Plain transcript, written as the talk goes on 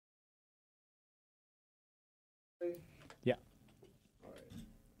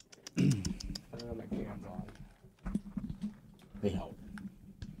My cam's on. They help.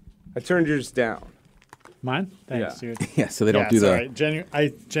 I turned yours down. Mine? Thanks, dude. Yeah, so they don't do the. Right.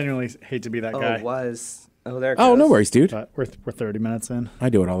 I genuinely hate to be that guy. It was. Oh, there it goes. Oh, no worries, dude. But we're 30 minutes in. I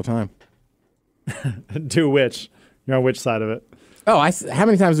do it all the time. Do which? You're on which side of it? Oh, how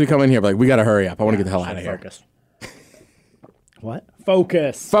many times do we come in here? Like, we got to hurry up. I want to get the hell out of here. Focus. What?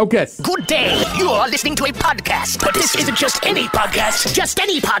 Focus. Focus. Good day. You are listening to a podcast, but this isn't just any podcast. Just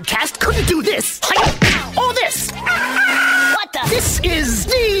any podcast couldn't do this. Or this. What the? This is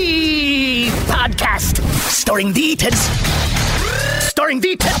the podcast. Starring the Ted. Starring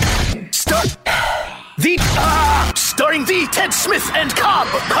the Ted. Starring the Ted Smith and Cobb.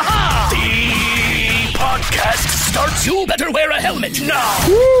 The podcast starts. You better wear a helmet now.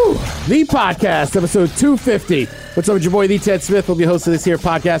 Woo! The podcast, episode 250. What's up with your boy, the Ted Smith? Will be hosting this here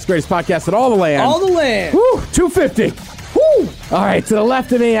podcast, greatest podcast in all the land. All the land. Woo! 250. Woo! All right, to the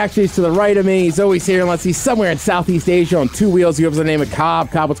left of me, actually, he's to the right of me. He's always here unless he's somewhere in Southeast Asia on two wheels. He goes by the name of Cobb.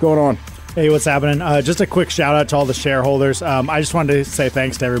 Cobb, what's going on? Hey, what's happening? Just a quick shout out to all the shareholders. I just wanted to say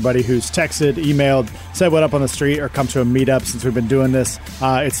thanks to everybody who's texted, emailed, said what up on the street, or come to a meetup since we've been doing this.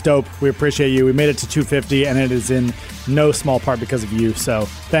 It's dope. We appreciate you. We made it to 250, and it is in no small part because of you. So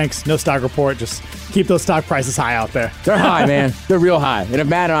thanks. No stock report. Just keep those stock prices high out there. They're high, man. They're real high. And if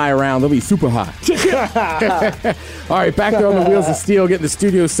Matt and I are around, they'll be super high. All right, back there on the wheels of steel, getting the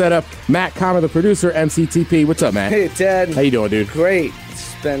studio set up. Matt Connor, the producer, MCTP. What's up, man? Hey, Ted. How you doing, dude? Great.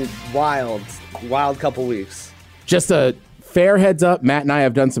 It's been wild couple weeks. Just a fair heads up, Matt and I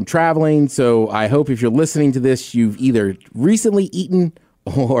have done some traveling, so I hope if you're listening to this, you've either recently eaten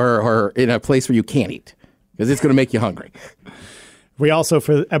or in a place where you can't eat, because it's going to make you hungry. We also,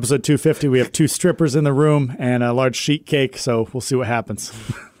 for episode 250, we have 2 strippers in the room and a large sheet cake, so we'll see what happens.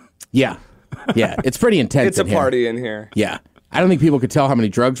 Yeah, it's pretty intense. It's a party in here. Yeah, I don't think people could tell how many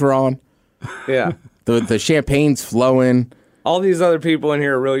drugs we're on. Yeah. The champagne's flowing. All these other people in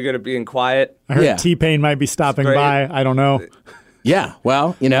here are really good at being quiet. I heard T-Pain might be stopping by. I don't know. Yeah,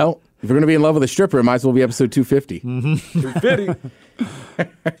 well, if we're going to be in love with a stripper, it might as well be episode 250. Mm-hmm. 250.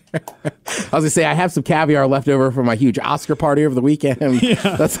 I was going to say, I have some caviar left over from my huge Oscar party over the weekend.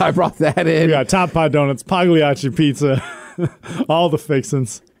 Yeah. That's how I brought that in. We got Top Pot Donuts, Pagliacci Pizza, all the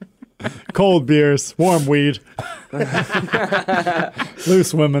fixins. Cold beers, warm weed,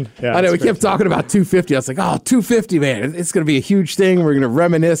 loose women. Yeah, I know, we kept talking about 250. I was like, 250, man. It's going to be a huge thing. We're going to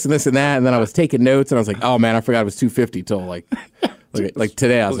reminisce and this and that. And then I was taking notes, and I was like, oh, man, I forgot it was 250 till like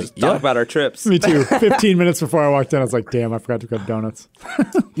today. I was like, talk about our trips. Me too. 15 minutes before I walked in, I was like, damn, I forgot to go to donuts.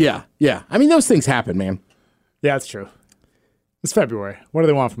 Yeah. I mean, those things happen, man. Yeah, it's true. It's February. What do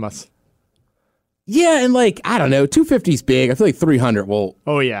they want from us? Yeah, and I don't know, 250's big. I feel like 300 will.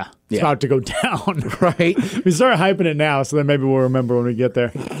 Oh, yeah. It's about to go down. Right? We start hyping it now, so then maybe we'll remember when we get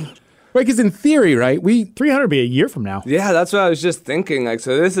there. Right, because in theory, right, 300 will be a year from now. Yeah, that's what I was just thinking.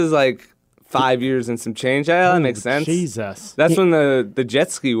 So this is 5 years and some change. Yeah, that makes sense. Jesus. That's when the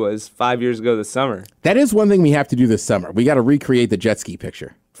jet ski was 5 years ago this summer. That is one thing we have to do this summer. We got to recreate the jet ski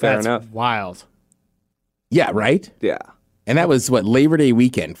picture. Fair enough. Wild. Yeah, right? Yeah. And that was, Labor Day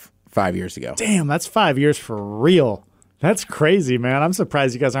weekend 5 years ago. Damn, that's 5 years for real. That's crazy, man. I'm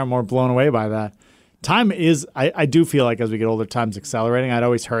surprised you guys aren't more blown away by that. Time is, I do feel like as we get older, time's accelerating. I'd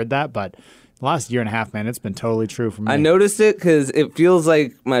always heard that, but the last year and a half, man, it's been totally true for me. I noticed it because it feels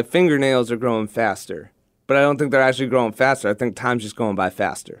like my fingernails are growing faster, but I don't think they're actually growing faster. I think time's just going by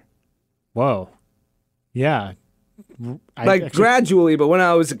faster. Whoa. Yeah. Gradually, but when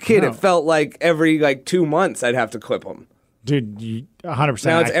I was a kid, it felt like every 2 months I'd have to clip them. Dude, 100% Now it's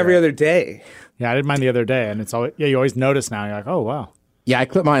accurate. every other day. Yeah, I did mine the other day, and it's always, you always notice now. You're like, oh, wow. Yeah, I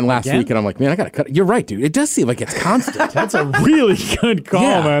clipped mine last week, and I'm like, man, I got to cut it. You're right, dude. It does seem like it's constant. That's a really good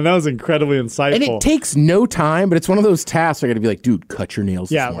call, man. That was incredibly insightful. And it takes no time, but it's one of those tasks where I got to be like, dude, cut your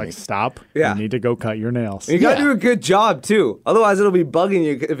nails. Yeah, this morning. stop. Yeah. You need to go cut your nails. You got to do a good job, too. Otherwise, it'll be bugging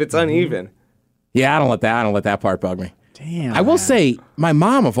you if it's uneven. Yeah, I don't let that part bug me. Damn. I will say, my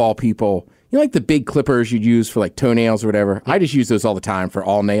mom, of all people, the big clippers you'd use for toenails or whatever. I just use those all the time for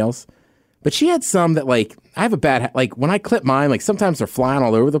all nails. But she had some that I have a bad, when I clip mine, sometimes they're flying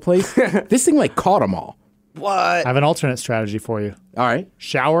all over the place. This thing caught them all. What? I have an alternate strategy for you. All right.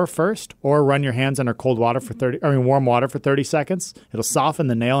 Shower first or run your hands under warm water for 30 seconds. It'll soften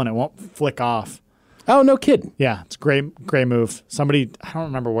the nail and it won't flick off. Oh, no kidding. Yeah, it's a great move. Somebody, I don't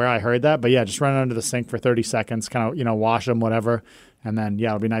remember where I heard that, but yeah, just run it under the sink for 30 seconds, kind of, wash them, whatever. And then,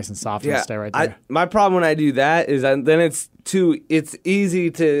 it'll be nice and soft and stay right there. My problem when I do that is then it's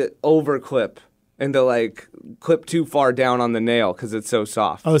easy to overclip and to clip too far down on the nail because it's so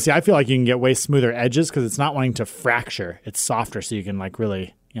soft. Oh, see, I feel like you can get way smoother edges because it's not wanting to fracture. It's softer so you can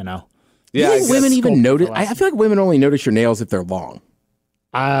really, Yeah, Do I you think guess. women even Sculpt notice? for I less. feel like women only notice your nails if they're long.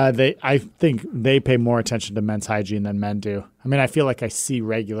 I think they pay more attention to men's hygiene than men do. I mean, I feel like I see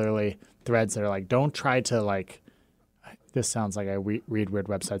regularly threads that are like, don't try to like. This sounds like I read weird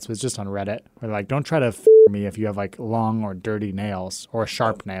websites, but it's just on Reddit. Where they're like, don't try to me if you have like long or dirty nails or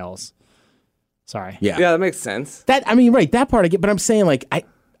sharp nails. Sorry. Yeah. Yeah, that makes sense. That I mean, right? That part I get, but I'm saying like I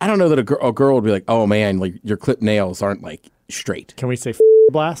don't know that a girl would be like, oh man, like your clipped nails aren't like straight. Can we say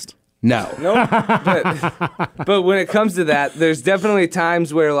blast? No. Nope. But when it comes to that, there's definitely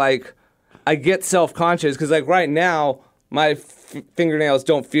times where like I get self-conscious because like right now my fingernails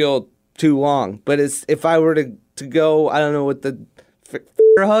don't feel too long. But it's if I were to go, I don't know, with the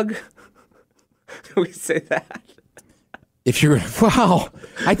hug. Can we say that? If you're wow,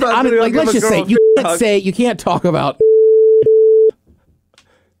 I'm gonna go like give let's a just say girl a hug. you can't talk about.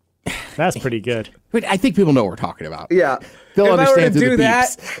 That's pretty good. But I think people know what we're talking about. Yeah. They'll if I were to understand through do the that,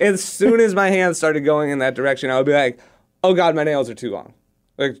 beeps. as soon as my hands started going in that direction, I would be like, oh God, my nails are too long.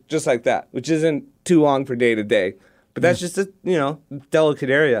 Like, just like that, which isn't too long for day to day. But that's just a, delicate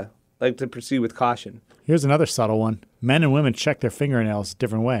area. Like to proceed with caution. Here's another subtle one. Men and women check their fingernails a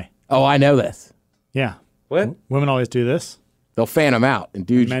different way. Oh, I know this. Yeah. What? Women always do this. They'll fan them out, and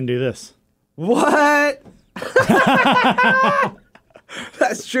dude, Men do this. What?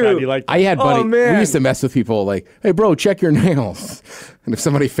 That's How true. do you like that? I had buddy. man. We used to mess with people like, hey bro, check your nails, and if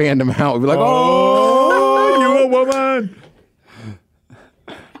somebody fanned them out, we'd be like, oh. you a woman?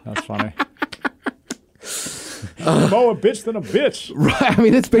 That's funny. More a bitch than a bitch. Right. I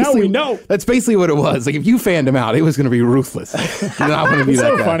mean, that's basically we know. That's basically what it was. Like if you fanned him out, it was going to be ruthless. You're not going to be It's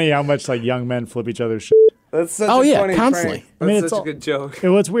that so guy. funny how much like young men flip each other's shit. That's such Oh, a yeah, funny constantly. prank. I mean, That's it's such all- a good joke.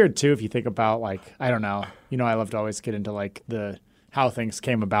 Well, it's weird too if you think about like I don't know. I love to always get into like the how things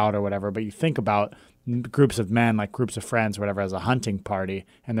came about or whatever. But you think about groups of men, like groups of friends, or whatever, as a hunting party,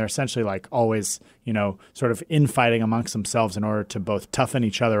 and they're essentially like always, sort of infighting amongst themselves in order to both toughen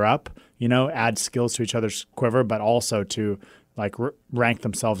each other up, add skills to each other's quiver, but also to like rank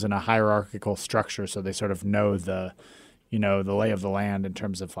themselves in a hierarchical structure so they sort of know the lay of the land in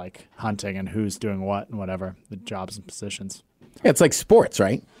terms of like hunting and who's doing what and whatever, the jobs and positions. Yeah, it's like sports,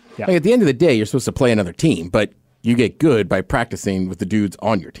 right? Yeah. Like at the end of the day, you're supposed to play another team, but you get good by practicing with the dudes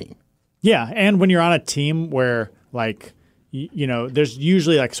on your team. Yeah, and when you're on a team where like there's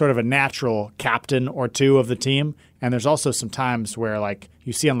usually like sort of a natural captain or two of the team, and there's also some times where like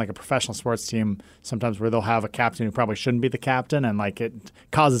you see on like a professional sports team sometimes where they'll have a captain who probably shouldn't be the captain, and like it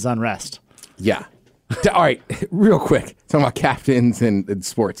causes unrest. Yeah. All right, real quick, talking about captains and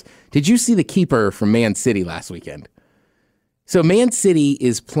sports. Did you see the keeper from Man City last weekend? So Man City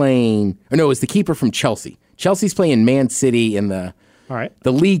is playing, or no, it's the keeper from Chelsea. Chelsea's playing Man City in the All right.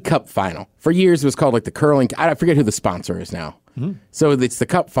 League Cup final. For years, it was called like the curling. I forget who the sponsor is now. So it's the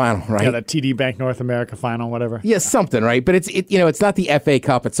Cup final, right? Yeah, the TD Bank North America final, whatever. Yeah, something, right? But it's not the FA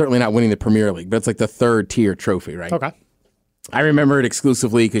Cup. It's certainly not winning the Premier League, but it's like the third tier trophy, right? Okay. I remember it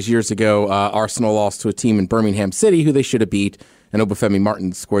exclusively because years ago, Arsenal lost to a team in Birmingham City who they should have beat, and Obafemi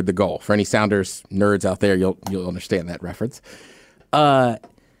Martin scored the goal. For any Sounders nerds out there, you'll understand that reference.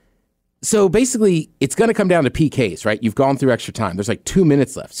 So basically, it's going to come down to PKs, right? You've gone through extra time. There's like 2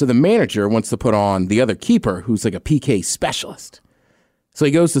 minutes left. So the manager wants to put on the other keeper who's like a PK specialist. So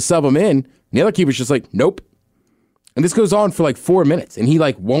he goes to sub him in, and the other keeper's just like, nope. And this goes on for like 4 minutes, and he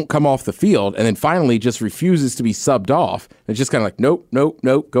like won't come off the field, and then finally just refuses to be subbed off. And it's just kind of like, nope, nope,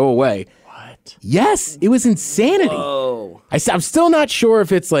 nope, go away. What? Yes, it was insanity. Oh. I'm still not sure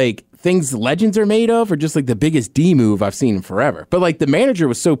if it's like things legends are made of or just like the biggest D move I've seen in forever. But like the manager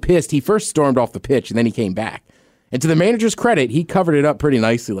was so pissed, he first stormed off the pitch and then he came back. And to the manager's credit, he covered it up pretty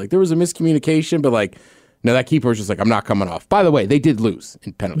nicely. Like there was a miscommunication, but like, no, that keeper was just like, I'm not coming off. By the way, they did lose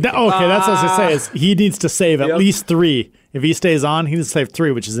in penalty. Okay, that's what I was going to say is he needs to save at least 3. If he stays on, he needs to save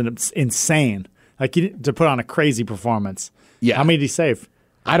 3, which is insane. Like he to put on a crazy performance. Yeah. How many did he save?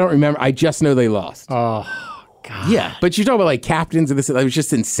 I don't remember. I just know they lost. Oh, God. Yeah, but you're talking about like captains and this. It was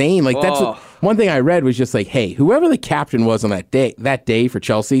just insane. Like that's one thing I read was just like, hey, whoever the captain was on that day for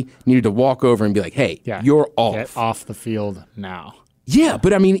Chelsea needed to walk over and be like, hey, you're off. Get off the field now. Yeah,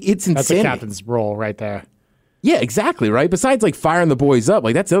 but I mean, it's insane. That's the captain's role right there. Yeah, exactly, right? Besides, like, firing the boys up,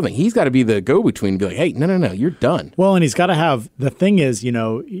 like, that's the other thing. He's got to be the go-between and be like, hey, no, you're done. Well, and he's got to have – the thing is,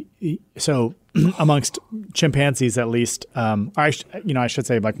 so amongst chimpanzees at least, I should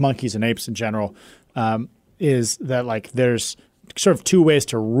say like monkeys and apes in general, is that like there's sort of 2 ways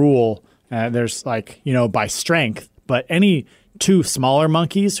to rule. There's like, by strength, but any 2 smaller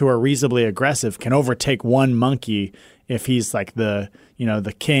monkeys who are reasonably aggressive can overtake one monkey if he's like the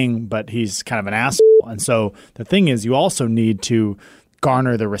king, but he's kind of an asshole. And so the thing is, you also need to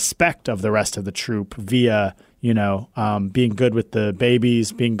garner the respect of the rest of the troop via, being good with the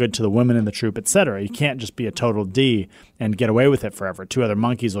babies, being good to the women in the troop, etc. You can't just be a total D and get away with it forever. Two other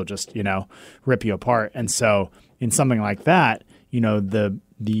monkeys will just, rip you apart. And so in something like that,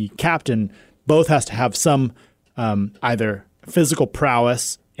 the captain both has to have some either physical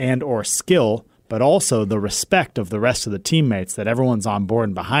prowess and or skill, but also the respect of the rest of the teammates, that everyone's on board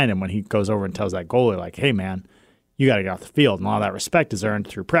and behind him when he goes over and tells that goalie, like, hey, man, you got to get off the field. And all that respect is earned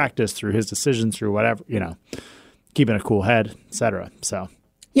through practice, through his decisions, through whatever, keeping a cool head, etc. So,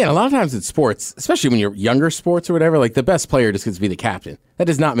 yeah, a lot of times in sports, especially when you're younger sports or whatever, like the best player just gets to be the captain. That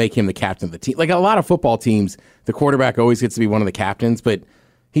does not make him the captain of the team. Like a lot of football teams, the quarterback always gets to be one of the captains, but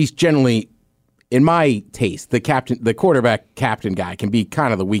he's generally, in my taste, the quarterback captain guy can be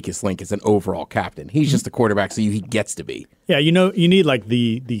kind of the weakest link as an overall captain. He's just the quarterback, so he gets to be. Yeah, you need like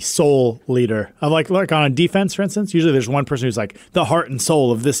the sole leader of like on a defense, for instance. Usually, there's one person who's like the heart and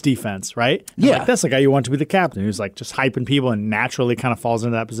soul of this defense, right? And yeah, like, that's the guy you want to be the captain, who's like just hyping people and naturally kind of falls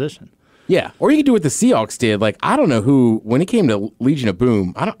into that position. Yeah, or you can do what the Seahawks did. Like I don't know who when it came to Legion of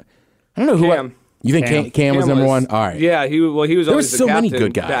Boom. I don't know who. Cam. You think Cam was number one? All right. Yeah, he was there always was so the captain many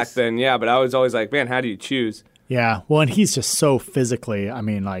good guys back then. Yeah, but I was always like, man, how do you choose? Yeah, well, and he's just so physically,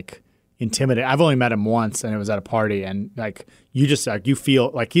 intimidating. I've only met him once, and it was at a party, and like you just like you feel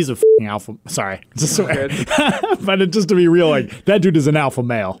like he's a f***ing alpha. Sorry, just swear. But just to be real, like that dude is an alpha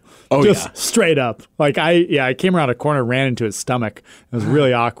male. Oh just yeah, straight up. Like I came around a corner, ran into his stomach. It was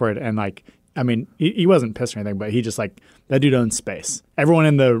really awkward, and like he wasn't pissed or anything, but he just like that dude owns space. Everyone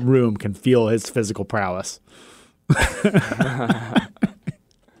in the room can feel his physical prowess.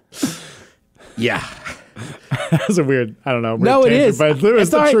 yeah. That's a weird, I don't know. No, it is. But it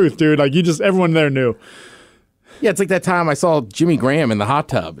was the truth, dude. Like everyone there knew. Yeah, it's like that time I saw Jimmy Graham in the hot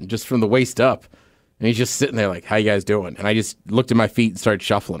tub, and just from the waist up, and he's just sitting there like, "How you guys doing?" And I just looked at my feet and started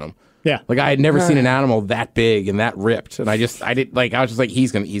shuffling them. Yeah, like I had never seen an animal that big and that ripped, and I was just like,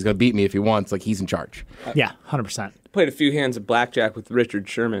 he's gonna beat me if he wants. Like he's in charge. Yeah, 100%. Played a few hands of blackjack with Richard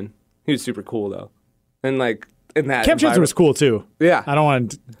Sherman. He was super cool though, and like in that. Cam Chancellor was cool too. Yeah, I don't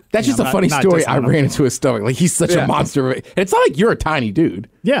want to. That's just a funny story. I ran into his stomach. Like he's such a monster. And it's not like you're a tiny dude.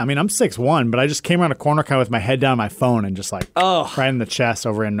 Yeah, I'm 6'1", but I just came around a corner kind of with my head down on my phone and just like right in the chest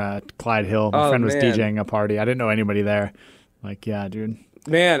over in Clyde Hill. My friend was DJing a party. I didn't know anybody there. Like, yeah, dude.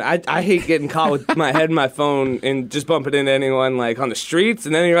 Man, I hate getting caught with my head in my phone and just bumping into anyone like on the streets,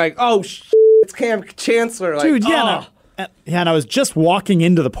 and then you're like, oh, it's Cam Chancellor. Like, dude, yeah. And I was just walking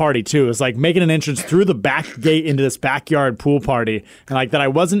into the party too. It was like making an entrance through the back gate into this backyard pool party, and like that I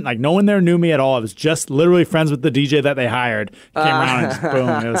wasn't like no one there knew me at all. I was just literally friends with the DJ that they hired. Came around and just boom.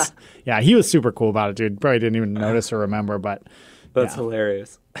 It was he was super cool about it, dude. Probably didn't even notice or remember, but that's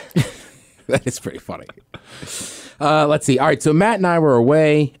hilarious. That is pretty funny. Let's see. All right, so Matt and I were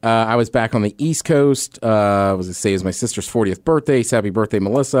away. I was back on the East Coast. It was my sister's 40th birthday. So happy birthday,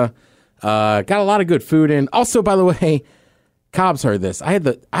 Melissa. Got a lot of good food in. Also, by the way, Cobb's heard this. I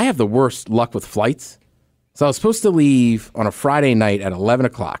have the worst luck with flights. So I was supposed to leave on a Friday night at 11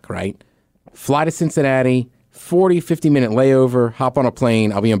 o'clock, right? Fly to Cincinnati, 50-minute layover, hop on a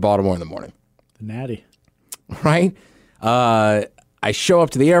plane. I'll be in Baltimore in the morning. The natty. Right? I show up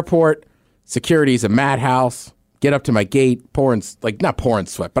to the airport. Security's a madhouse. Get up to my gate, not pouring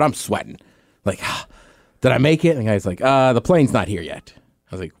sweat, but I'm sweating. Like, did I make it? And the guy's like, the plane's not here yet.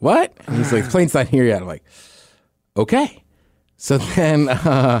 I was like, what? And he's like, the plane's not here yet. I'm like, okay. So then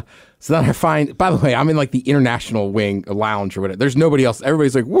I find, by the way, I'm in like the international wing lounge or whatever. There's nobody else.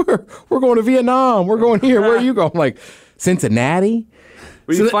 Everybody's like, we're going to Vietnam. We're going here. Where are you going? I'm like, Cincinnati.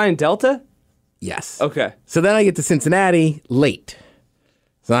 Were you flying Delta? Yes. Okay. So then I get to Cincinnati late.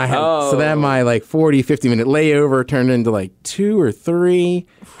 So then my 50-minute layover turned into like 2 or 3.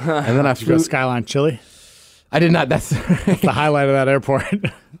 And then I flew. Go Skyline Chili? I did not. That's the highlight of that airport.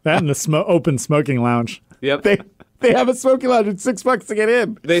 That and the open smoking lounge. Yep. They have a smoking lounge at $6 to get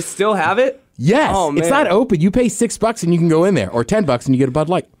in. They still have it? Yes. Oh, man. It's not open. You pay $6 and you can go in there, or $10 and you get a Bud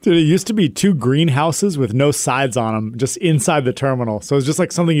Light. Dude, it used to be 2 greenhouses with no sides on them, just inside the terminal. So it was just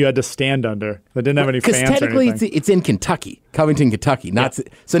like something you had to stand under. That didn't have any fans or anything. Because technically it's in Kentucky, Covington, Kentucky.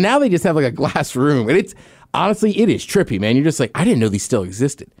 So now they just have like a glass room. And it's honestly, it is trippy, man. You're just like, I didn't know these still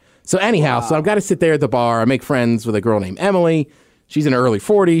existed. So anyhow, so I've got to sit there at the bar. I make friends with a girl named Emily. She's in her early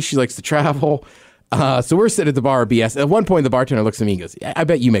 40s. She likes to travel. So we're sitting at the bar of BS. At one point, the bartender looks at me and goes, I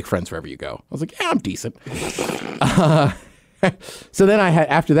bet you make friends wherever you go. I was like, yeah, I'm decent. So then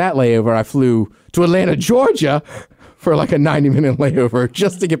after that layover, I flew to Atlanta, Georgia for like a 90-minute layover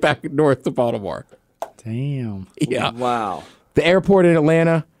just to get back north to Baltimore. Damn. Yeah. Wow. The airport in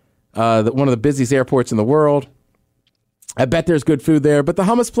Atlanta, one of the busiest airports in the world. I bet there's good food there, but the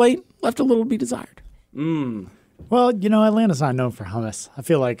hummus plate left a little to be desired. Well, Atlanta's not known for hummus. I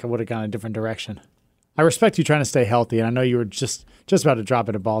feel like I would have gone a different direction. I respect you trying to stay healthy, and I know you were just about to drop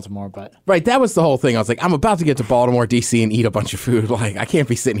into Baltimore, but Right, that was the whole thing. I was like, I'm about to get to Baltimore, D.C. and eat a bunch of food. Like, I can't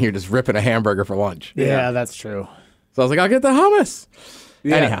be sitting here just ripping a hamburger for lunch. yeah, that's true. So I was like, I'll get the hummus.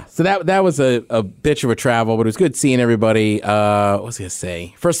 Yeah. Anyhow, so that was a bitch of a travel, but it was good seeing everybody. What was I going to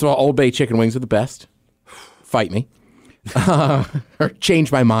say? First of all, Old Bay chicken wings are the best. Fight me. Or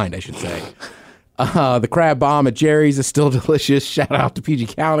change my mind, I should say. The crab bomb at Jerry's is still delicious. Shout out to PG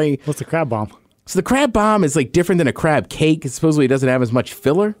County. What's the crab bomb? So the crab bomb is like different than a crab cake. Supposedly it doesn't have as much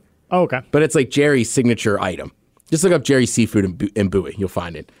filler, Oh, okay. but it's like Jerry's signature item. Just look up Jerry's Seafood in Bowie. You'll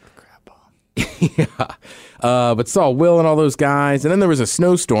find it. Crab bomb. Yeah. But saw Will and all those guys. And then there was a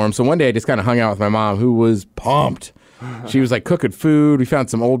snowstorm. So one day I just kind of hung out with my mom, who was pumped. She was like cooking food. We found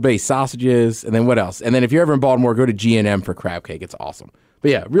some Old Bay sausages. And then what else? And then if you're ever in Baltimore, go to G&M for crab cake. It's awesome.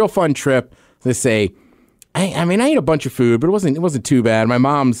 But yeah, real fun trip. They say, I mean, I ate a bunch of food, but it wasn't too bad. My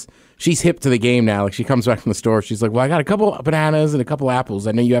mom's, she's hip to the game now. Like, she comes back from the store. She's like, well, I got a couple bananas and a couple apples.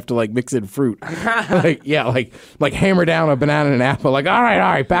 I know you have to, like, mix in fruit. like hammer down a banana and an apple. Like, all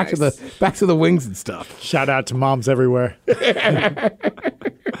right, back to the wings and stuff. Shout out to moms everywhere.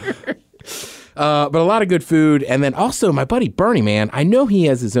 But a lot of good food. And then also my buddy Bernie, man, I know he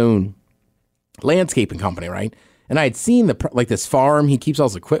has his own landscaping company, right? And I had seen this farm he keeps all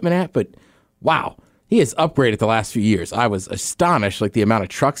his equipment at, but wow, he has upgraded the last few years. I was astonished, like, the amount of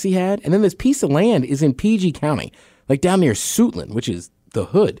trucks he had. And then this piece of land is in PG County, like down near Suitland, which is the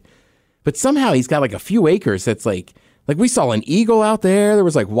hood. But somehow he's got like a few acres that's like we saw an eagle out there. There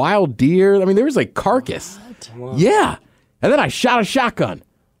was like wild deer. I mean, there was like carcass. Yeah. And then I shot a shotgun.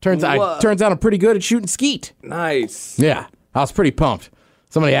 Turns out I'm pretty good at shooting skeet. Nice. Yeah. I was pretty pumped.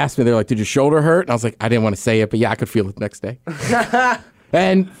 Somebody asked me, they're like, did your shoulder hurt? And I was like, I didn't want to say it, but yeah, I could feel it the next day.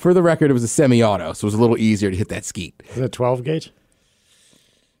 And for the record, it was a semi-auto, so it was a little easier to hit that skeet. Is it 12 gauge?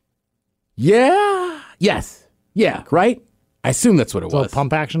 Yeah. Yes. Yeah, right? I assume that's what it was. A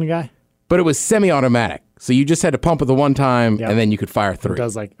pump action guy? But it was semi-automatic. So you just had to pump it the one time, and then you could fire 3. It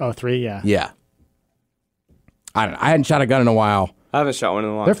does like, 3, yeah. Yeah. I don't know. I hadn't shot a gun in a while. I haven't shot one in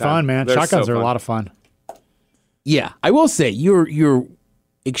a long They're time. fun, man. Shotguns are a lot of fun. Yeah. I will say, you're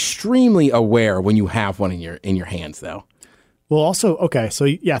extremely aware when you have one in your hands, though. Well, also, okay, so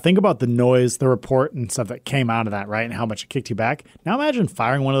yeah, think about the noise, the report and stuff that came out of that, right? And how much it kicked you back. Now imagine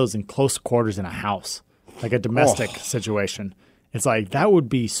firing one of those in close quarters in a house, like a domestic situation. It's like, that would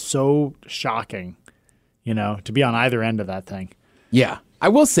be so shocking, to be on either end of that thing. Yeah. I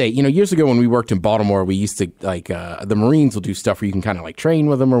will say, years ago when we worked in Baltimore, we used to, like, the Marines will do stuff where you can kind of, like, train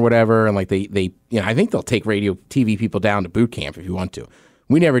with them or whatever. And, like, they I think they'll take radio, TV people down to boot camp if you want to.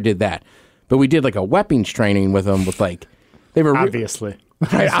 We never did that. But we did, like, a weapons training with them with, like, they were obviously.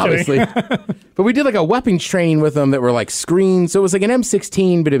 Right, obviously. But we did like a weapons training with them that were like screens. So it was like an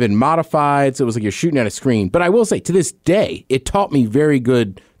M16, but it had been modified. So it was like you're shooting at a screen. But I will say, to this day, it taught me very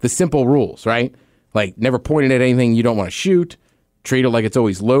good the simple rules, right? Like never pointing at anything you don't want to shoot. Treat it like it's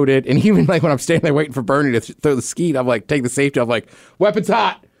always loaded. And even like when I'm standing there waiting for Bernie to throw the skeet, I'm like, take the safety. I'm like, weapon's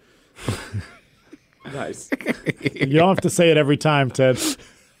hot. Nice. You don't have to say it every time, Ted.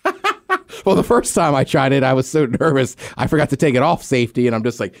 Well, the first time I tried it, I was so nervous, I forgot to take it off safety, and I'm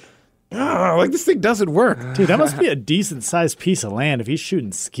just like, this thing doesn't work. Dude, that must be a decent-sized piece of land if he's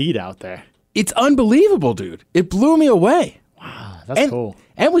shooting skeet out there. It's unbelievable, dude. It blew me away. Wow, that's cool.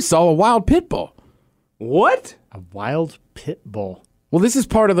 And we saw a wild pit bull. What? A wild pit bull. Well, this is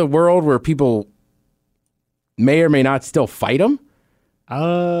part of the world where people may or may not still fight them.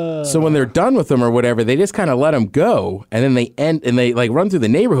 So when they're done with them or whatever, they just kind of let them go, and then they like run through the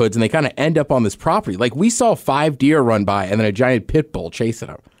neighborhoods, and they kind of end up on this property. Like we saw 5 deer run by, and then a giant pit bull chasing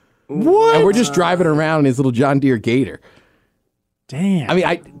them. What? And we're just driving around in his little John Deere Gator. Damn. I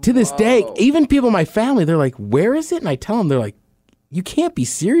mean, to this day, even people in my family, they're like, "Where is it?" And I tell them, they're like, "You can't be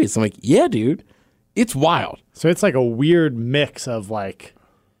serious." I'm like, "Yeah, dude, it's wild." So it's like a weird mix of like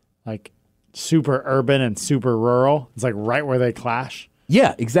super urban and super rural. It's like right where they clash.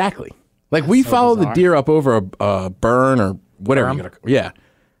 Yeah, exactly. Like we followed the deer up over a burn or whatever. Yeah.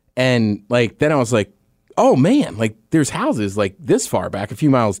 And like, then I was like, oh man, like there's houses like this far back, a few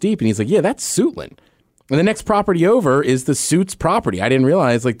miles deep. And he's like, yeah, that's Suitland. And the next property over is the Suits property. I didn't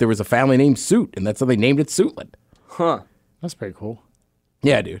realize like there was a family named Suit, and that's how they named it Suitland. Huh. That's pretty cool.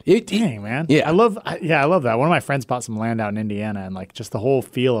 Yeah, dude. Dang, man. Yeah. I love that. One of my friends bought some land out in Indiana, and like just the whole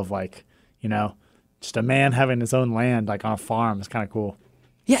feel of like, just a man having his own land like on a farm is kind of cool.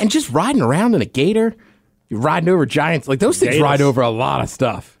 Yeah, and just riding around in a gator, you're riding over giants. Like those things ride over a lot of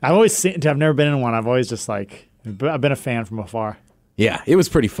stuff. I've never been in one. I've always just like I've been a fan from afar. Yeah, it was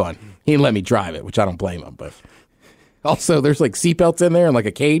pretty fun. He didn't let me drive it, which I don't blame him. But also, there's like seatbelts in there and like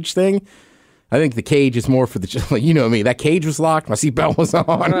a cage thing. I think the cage is more for the, like, you know me. That cage was locked. My seatbelt was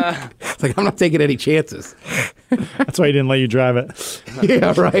on. It's like, I'm not taking any chances. That's why he didn't let you drive it.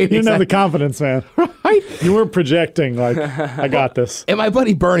 Yeah, right. You didn't have the confidence, man. Right. You were projecting like, I got this. And my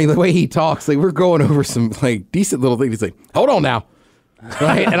buddy Bernie, the way he talks, like we're going over some like decent little things. He's like, hold on now.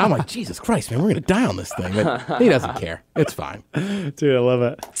 Right. And I'm like, Jesus Christ, man, we're going to die on this thing. But he doesn't care. It's fine. Dude, I love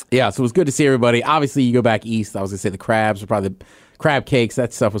it. Yeah. So it was good to see everybody. Obviously, you go back east. I was going to say the crabs were probably the crab cakes.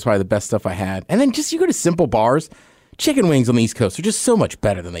 That stuff was probably the best stuff I had. And then just you go to simple bars. Chicken wings on the East Coast are just so much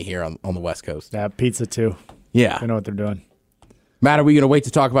better than they here on the West Coast. Yeah, pizza too. Yeah. They know what they're doing. Matt, are we going to wait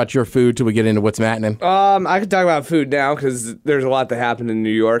to talk about your food till we get into what's mattening? I could talk about food now because there's a lot that happened in New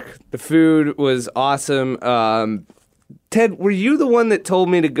York. The food was awesome. Ted, were you the one that told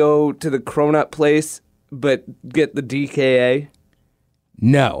me to go to the Cronut place but get the DKA?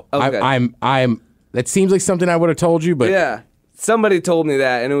 No. Okay. I'm that seems like something I would have told you, but Yeah. Somebody told me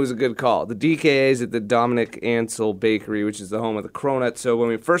that, and it was a good call. The DKA is at the Dominic Ansel Bakery, which is the home of the Cronut. So when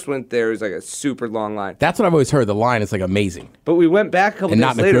we first went there, it was like a super long line. that's what I've always heard. The line is like amazing. But we went back a couple And days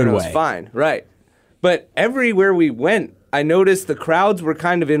not in a later, good and it was way. fine. Right. But everywhere we went, I noticed the crowds were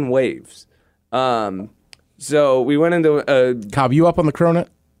kind of in waves. So we went into Cobb, you up on the cronut?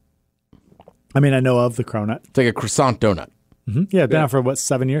 I mean, I know of the Cronut. It's like a croissant donut. Yeah, been out for what,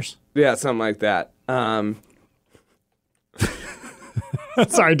 7 years? yeah, something like that.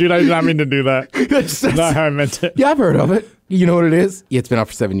 Sorry, dude, I did not mean to do that. That's not how I meant it. Yeah, I've heard of it. You know what it is? Yeah, it's been out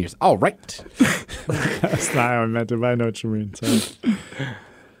for 7 years. All right. That's not how I meant it, but I know what you mean. Sorry.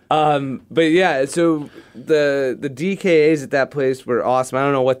 But yeah, so the DKAs at that place were awesome. I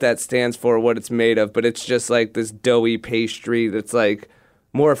don't know what that stands for, what it's made of, but it's just like this doughy pastry that's like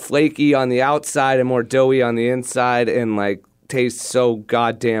more flaky on the outside and more doughy on the inside, and like tastes so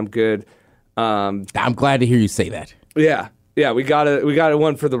goddamn good. I'm glad to hear you say that. Yeah, we got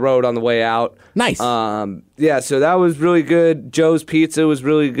one for the road on the way out. Nice. Yeah, so that was really good. Joe's Pizza was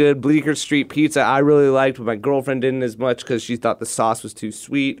really good. Bleecker Street Pizza I really liked, but my girlfriend didn't as much because she thought the sauce was too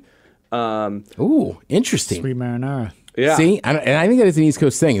sweet. Ooh, interesting. Sweet marinara. Yeah. See, and I think that is an East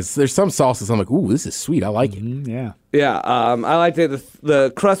Coast thing. There's some sauces I'm like, ooh, this is sweet. I like it. Yeah. Yeah, I liked it.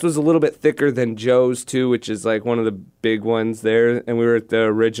 The crust was a little bit thicker than Joe's too, which is like one of the big ones there. And we were at the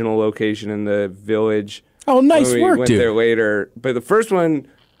original location in the Village. Oh, nice when we work, went dude. there later. But the first one,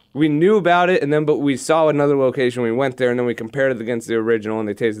 we knew about it, but we saw another location. We went there, and then we compared it against the original, and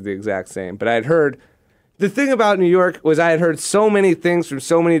they tasted the exact same. But I had heard, the thing about New York was I had heard so many things from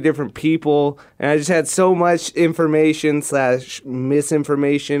so many different people, and I just had so much information /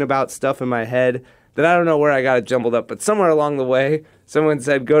 misinformation about stuff in my head that I don't know where I got it jumbled up. But somewhere along the way, someone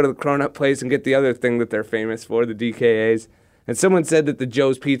said, go to the Cronut place and get the other thing that they're famous for, the DKAs. And someone said that the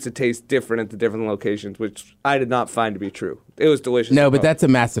Joe's Pizza tastes different at the different locations, which I did not find to be true. It was delicious. No, but that's a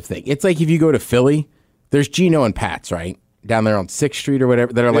massive thing. It's like if you go to Philly, there's Gino and Pat's, right? Down there on 6th Street or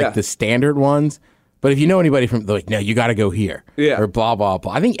whatever, that are like the standard ones. But if you know anybody from, they're like, no, you got to go here. Yeah. Or blah, blah,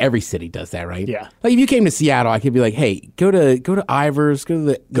 blah. I think every city does that, right? Yeah. Like if you came to Seattle, I could be like, hey, go to Ivers, go to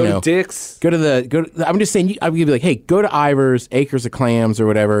the, Go to Dick's. I'm just saying, I would be like, hey, go to Ivers, Acres of Clams or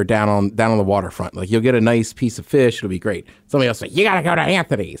whatever, down on the waterfront. Like you'll get a nice piece of fish. It'll be great. Somebody else like, you got to go to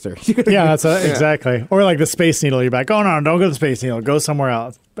Anthony's. Or Yeah, that's exactly. Or like the Space Needle. You're like, oh, no, don't go to the Space Needle. Go somewhere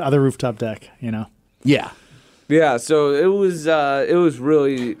else. Other rooftop deck, you know. Yeah. Yeah, so it was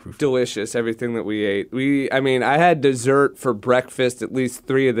really delicious, everything that we ate. I had dessert for breakfast at least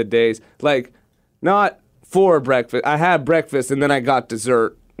 3 of the days. Like, not for breakfast. I had breakfast and then I got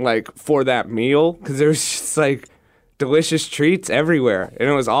dessert, like, for that meal. Because there was just, like, delicious treats everywhere. And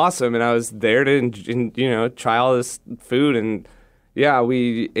it was awesome. And I was there to, try all this food. And, yeah,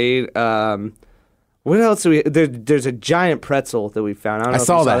 we ate... what else do we... There's a giant pretzel that we found. I don't know if you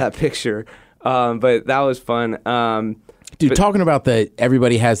saw that picture. But that was fun. Dude, talking about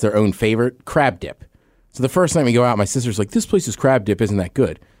everybody has their own favorite crab dip. So the first time we go out, my sister's like, this place's crab dip isn't that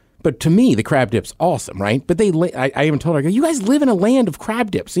good. But to me, the crab dip's awesome, right? But I even told her, I go, you guys live in a land of crab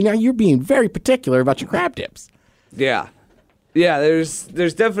dips. So now you're being very particular about your crab dips. Yeah. Yeah, there's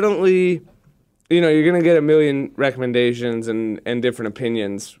definitely, you're going to get a million recommendations and different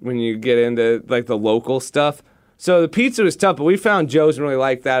opinions when you get into, like, the local stuff. So the pizza was tough, but we found Joe's and really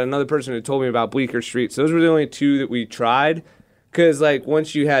liked that. Another person who told me about Bleecker Street. So those were the only 2 that we tried. Because, like,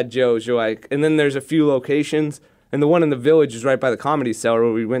 once you had Joe's, you're like... And then there's a few locations. And the one in the Village is right by the Comedy Cellar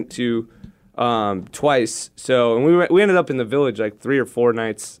where we went to twice. So, and we ended up in the Village, like, 3 or 4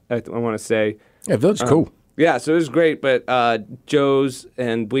 nights, I want to say. Yeah, Village is cool. Yeah, so it was great. But Joe's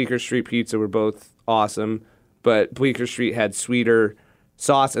and Bleecker Street Pizza were both awesome. but Bleecker Street had sweeter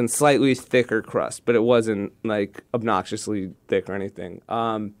sauce and slightly thicker crust, but it wasn't like obnoxiously thick or anything.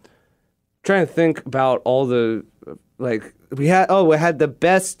 Trying to think about all the I had the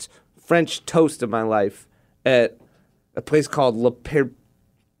best French toast of my life at a place called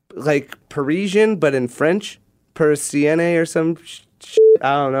Parisian, but in French, Parisienne or some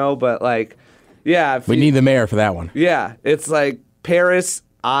I don't know, but We need the mayor for that one. Yeah, it's like Paris,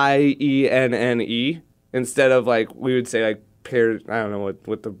 IENNE, instead of we would say Paris. I don't know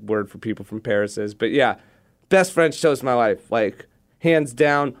what the word for people from Paris is, but yeah, best French toast of my life, hands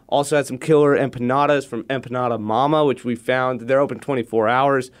down. Also had some killer empanadas from Empanada Mama, which we found. They're open 24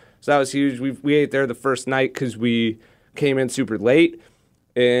 hours, so that was huge. We ate there the first night because we came in super late,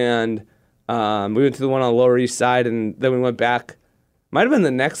 and we went to the one on the Lower East Side, and then we went back. Might have been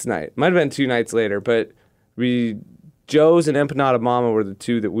the next night. Might have been 2 nights later, but Joe's and Empanada Mama were the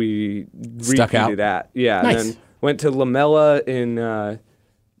two that we stuck out. At. Yeah, nice. And then went to Lamella in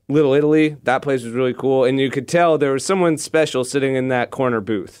Little Italy. That place was really cool, and you could tell there was someone special sitting in that corner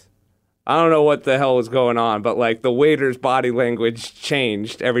booth. I don't know what the hell was going on, but the waiter's body language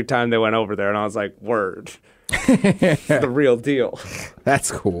changed every time they went over there, and I was like, word. The real deal.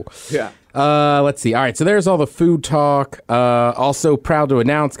 That's cool. Yeah. Let's see. All right, so there's all the food talk. Also proud to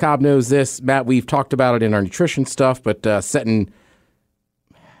announce, Cobb knows this, Matt, we've talked about it in our nutrition stuff, but setting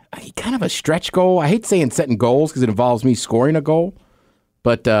kind of a stretch goal. I hate saying setting goals because it involves me scoring a goal,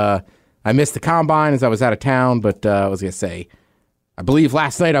 but I missed the combine as I was out of town, but I was going to say, I believe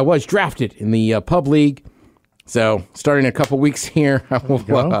last night I was drafted in the pub league. So starting in a couple weeks here,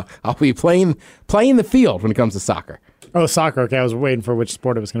 I'll be playing the field when it comes to soccer. Oh, soccer. Okay, I was waiting for which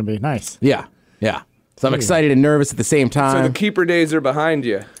sport it was going to be. Nice. Yeah. So I'm excited and nervous at the same time. So the keeper days are behind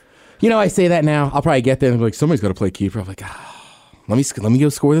you. I say that now. I'll probably get there and be like, somebody's got to play keeper. I'm like, let me go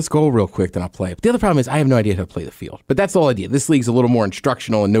score this goal real quick, then I'll play. But the other problem is I have no idea how to play the field. But that's the whole idea. This league's a little more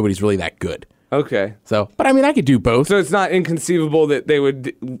instructional and nobody's really that good. Okay. So, but I mean, I could do both. So it's not inconceivable that they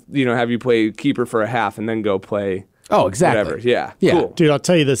would, have you play keeper for a half and then go play. Oh, exactly. Whatever. Yeah. Cool. Dude, I'll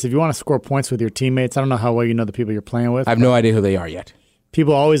tell you this. If you want to score points with your teammates, I don't know how well you know the people you're playing with. I have no idea who they are yet.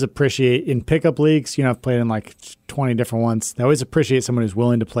 People always appreciate, in pickup leagues, I've played in 20 different ones. They always appreciate someone who's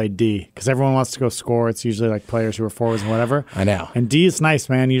willing to play D because everyone wants to go score. It's usually players who are forwards and whatever. I know. And D is nice,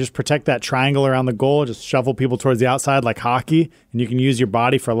 man. You just protect that triangle around the goal, just shovel people towards the outside like hockey, and you can use your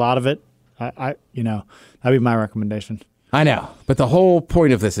body for a lot of it. That'd be my recommendation. I know. But the whole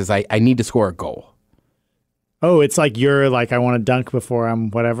point of this is I need to score a goal. Oh, it's I want to dunk before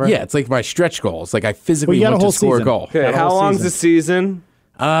I'm whatever? Yeah, it's like my stretch goal. It's like I physically want to score a goal. Okay, how long's the season?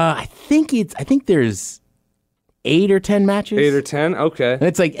 I think there's 8 or 10 matches. 8 or 10? Okay. And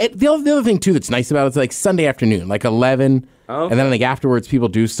it's the other thing, too, that's nice about it, it's Sunday afternoon, 11. Okay. And then afterwards people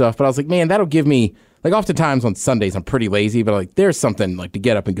do stuff. But I was like, man, that'll give me, oftentimes on Sundays I'm pretty lazy, but there's something to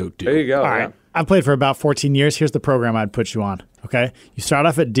get up and go do. There you go. All right. I've played for about 14 years. Here's the program I'd put you on, okay? You start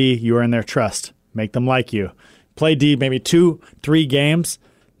off at D. You earn their trust. Make them like you. Play D maybe 2-3 games.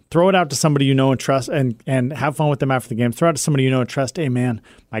 Throw it out to somebody you know and trust and have fun with them after the game. Throw it out to somebody you know and trust. Hey, man,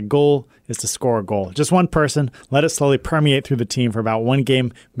 my goal is to score a goal. Just one person. Let it slowly permeate through the team for about 1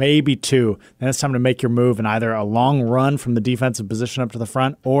 game, maybe 2. Then it's time to make your move in either a long run from the defensive position up to the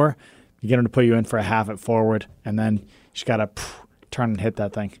front or you get them to put you in for a half at forward, and then you just got to turn and hit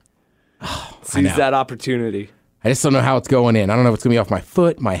that thing. Seize that opportunity. I just don't know how it's going in. I don't know if it's going to be off my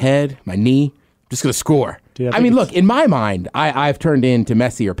foot, my head, my knee. I'm just going to score. Dude, I mean, look, in my mind, I've turned into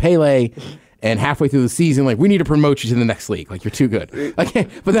Messi or Pele, and halfway through the season, we need to promote you to the next league. You're too good.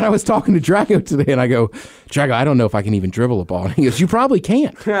 But then I was talking to Drago today, and I go, Drago, I don't know if I can even dribble a ball. And he goes, you probably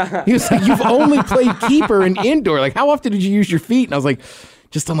can't. He was like, you've only played keeper and indoor. How often did you use your feet? And I was like,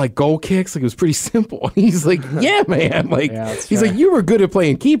 just on goal kicks. It was pretty simple. And he's like, yeah, man. He's like, you were good at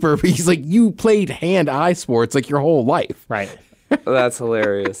playing keeper, but he's like, you played hand-eye sports your whole life. Right. That's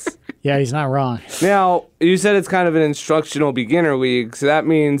hilarious. Yeah, he's not wrong. Now, you said it's kind of an instructional beginner league, so that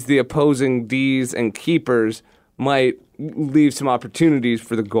means the opposing Ds and keepers might leave some opportunities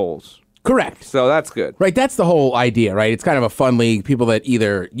for the goals. Correct. So that's good. Right, that's the whole idea, right? It's kind of a fun league. People that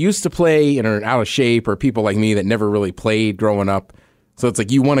either used to play and are out of shape or people like me that never really played growing up. So it's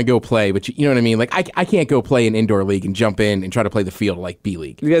you want to go play, but you know what I mean? I can't go play an indoor league and jump in and try to play the field like B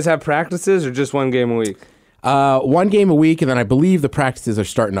League. You guys have practices or just 1 game a week? 1 game a week, and then I believe the practices are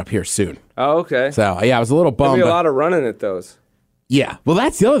starting up here soon. Oh, okay. So, yeah, I was a little bummed. There'll be a lot of running at those. Yeah. Well,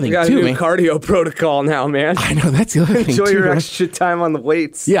 that's the other thing You got too, a new man. cardio protocol now, man. I know that's the other thing Enjoy too. your right? extra time on the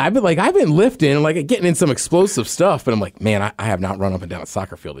weights. Yeah, I've been lifting and like getting in some explosive stuff, but I'm like, man, I have not run up and down a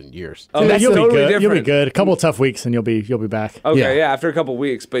soccer field in years. Oh, Dude, that's you'll be totally good. You'll be different. good. A couple of tough weeks, and you'll be back. Okay, Yeah. yeah, after a couple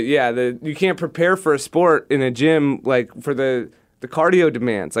weeks. But yeah, you can't prepare for a sport in a gym like for the cardio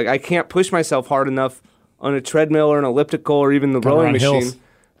demands. Like I can't push myself hard enough on a treadmill or an elliptical or even the Gotta rowing run machine hills.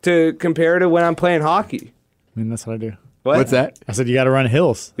 to compare to when I'm playing hockey. I mean, that's what I do. What? What's that? I said you got to run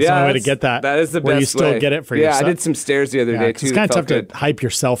hills. That's the only way to that's- get that. That is the where best you still way. get it for yeah, yourself. I did some stairs the other day 'cause too. it's kind of that tough felt to good. hype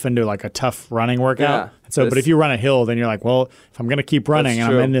yourself into like a tough running workout. Yeah, So, but that's- if you run a hill, then you're like, well, if I'm going to keep running That's and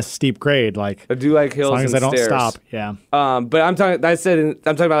I'm true. in this steep grade, like I do like as hills long as and I don't stairs. stop, yeah. But I'm talking. I'm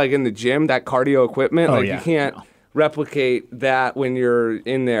talking about like in the gym, that cardio equipment. Oh, like yeah. you can't replicate that when you're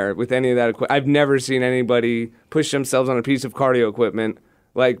in there with any of that equipment. I've never seen anybody push themselves on a piece of cardio equipment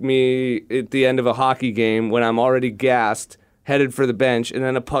like me at the end of a hockey game when I'm already gassed, headed for the bench, and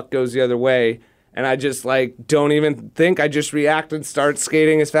then a puck goes the other way, and I just like don't even think. I just react and start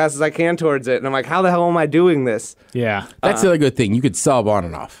skating as fast as I can towards it, and I'm like, how the hell am I doing this? Yeah. That's the other good thing. You could sub on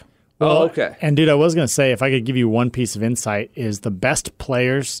and off. Oh, okay. And dude, I was going to say, if I could give you one piece of insight, is the best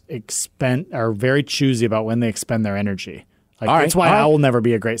players are very choosy about when they expend their energy. Like All right, that's why all right. I will never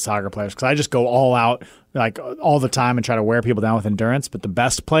be a great soccer player, because I just go all out like all the time and try to wear people down with endurance. But the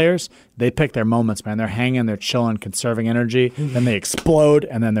best players, they pick their moments, man. They're hanging, they're chilling, conserving energy, then they explode,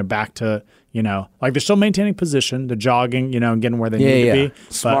 and then they're back to like they're still maintaining position, they're jogging, and getting where they need yeah. to be.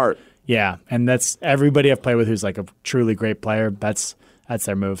 But, Smart. yeah, and that's everybody I've played with who's like a truly great player. That's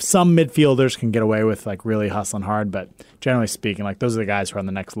their move. Some midfielders can get away with like really hustling hard, but generally speaking, like those are the guys who are on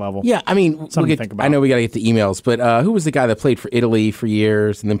the next level. Yeah, I mean, Something to think about. I know we got to get the emails, but who was the guy that played for Italy for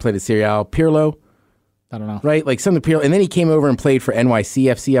years and then played at Serie A? Pirlo, I don't know. right? Like something Pirlo, and then he came over and played for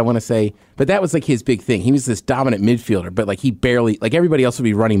NYCFC, I want to say. But that was like his big thing. He was this dominant midfielder, but like he barely, like everybody else would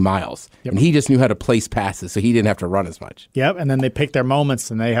be running miles, and he just knew how to place passes, so he didn't have to run as much. Yep, and then they pick their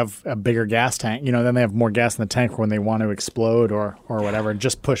moments, and they have a bigger gas tank. Then they have more gas in the tank when they want to explode or whatever, and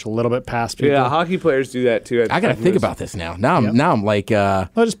just push a little bit past people. Yeah, hockey players do that too. I got to think about this now. Now I'm like,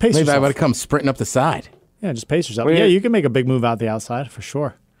 just pace maybe I yourself. want to come sprinting up the side. Yeah, just pace yourself. Well, Yeah, yeah. you can make a big move out the outside for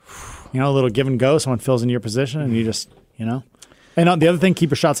sure. A little give and go. Someone fills in your position, and you just, And the other thing, keep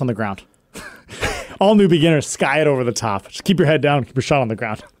your shots on the ground. All new beginners, sky it over the top. Just keep your head down, keep your shot on the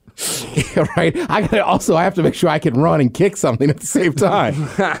ground. Right. I have to make sure I can run and kick something at the same time.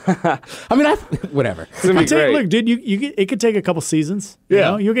 I mean, whatever. It's gonna be great. Look, dude, it could take a couple seasons.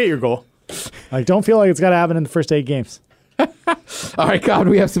 Yeah. You'll get your goal. Like, don't feel like it's got to happen in the first 8 games. All right, God,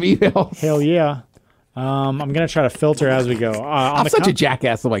 we have some emails. Hell yeah. I'm gonna try to filter as we go. I'm such a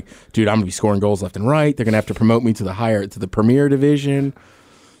jackass. I'm like, dude, I'm gonna be scoring goals left and right. They're gonna have to promote me to the Premier Division.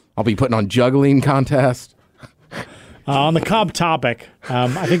 I'll be putting on juggling contest. On the Cobb topic,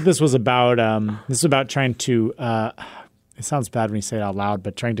 I think this was about trying to. It sounds bad when you say it out loud,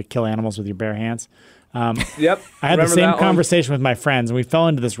 but trying to kill animals with your bare hands. Yep. I had the Remember same that one? conversation with my friends, and we fell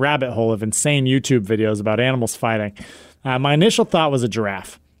into this rabbit hole of insane YouTube videos about animals fighting. My initial thought was a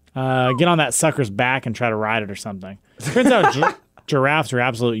giraffe. Get on that sucker's back and try to ride it or something. Turns out giraffes are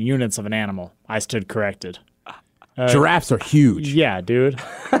absolute units of an animal. I stood corrected. Giraffes are huge. Yeah, dude.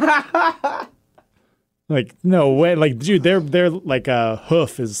 Like, no way. Like, dude, they're like a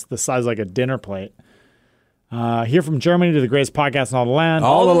hoof is the size of like a dinner plate. Here from Germany to the greatest podcast in all the land.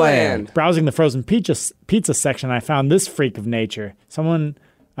 All the land. Browsing the frozen pizza section, I found this freak of nature. Someone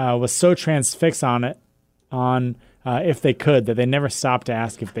was so transfixed on it, if they could, that they never stopped to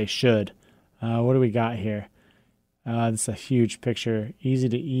ask if they should. What do we got here? This is a huge picture. Easy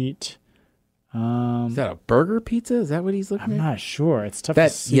to eat. Is that a burger pizza? Is that what he's looking I'm at? not sure. It's tough to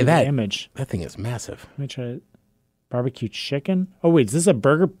see the that image. That thing is massive. Let me try it. Barbecue chicken. Oh, wait. Is this a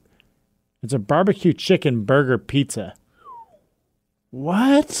burger? It's a barbecue chicken burger pizza.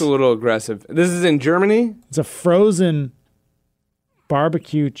 What? It's a little aggressive. This is in Germany? It's a frozen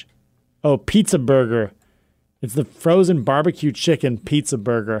barbecue. Pizza burger. It's the frozen barbecue chicken pizza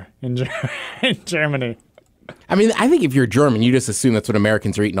burger in Germany. I mean, I think if you're German, you just assume that's what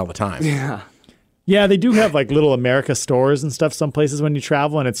Americans are eating all the time. Yeah, they do have like little America stores and stuff some places when you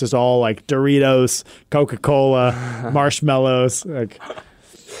travel, and it's just all like Doritos, Coca-Cola, marshmallows. Like,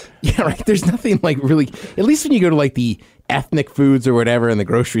 Yeah, right. There's nothing like really, at least when you go to like the ethnic foods or whatever in the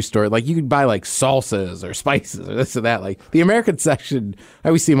grocery store, like you could buy like salsas or spices or this or that. Like the American section, I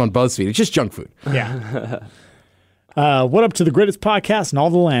always see them on BuzzFeed. It's just junk food. yeah. What up to the greatest podcast in all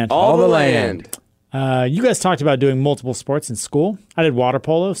the land? All the land. You guys talked about doing multiple sports in school. I did water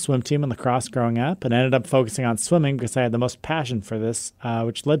polo, swim team, and lacrosse growing up, and ended up focusing on swimming because I had the most passion for this,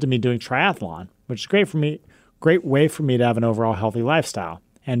 which led to me doing triathlon, which is great for me. Great way for me to have an overall healthy lifestyle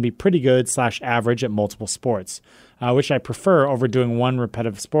and be pretty good / average at multiple sports, which I prefer over doing one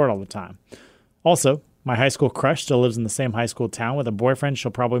repetitive sport all the time. Also, my high school crush still lives in the same high school town with a boyfriend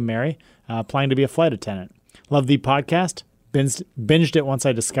she'll probably marry, applying to be a flight attendant. Love the podcast. Binged it once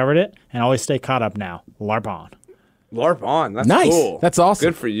I discovered it, and always stay caught up now. LARP on. LARP on. That's Nice. cool. That's awesome.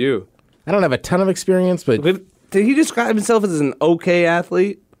 Good for you. I don't have a ton of experience, but Did he describe himself as an okay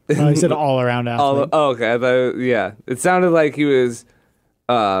athlete? He said all-around athlete. Okay. I thought, yeah. It sounded like he was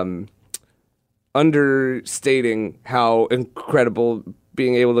understating how incredible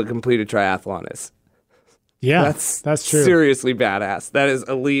being able to complete a triathlon is. Yeah, that's true. Seriously badass. That is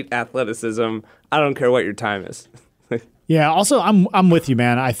elite athleticism. I don't care what your time is. Yeah, also, I'm with you,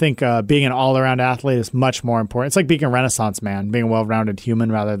 man. I think being an all-around athlete is much more important. It's like being a Renaissance man, being a well-rounded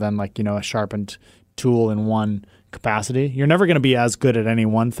human rather than like, a sharpened tool in one capacity. You're never going to be as good at any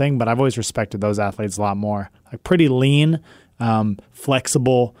one thing, but I've always respected those athletes a lot more. Like pretty lean,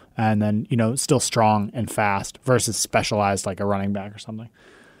 flexible, and then, still strong and fast versus specialized like a running back or something.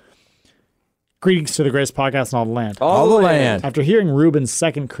 Greetings to the greatest podcast in all the land. all the land. After hearing Ruben's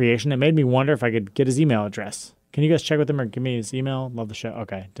second creation, it made me wonder if I could get his email address. Can you guys check with him or give me his email? Love the show.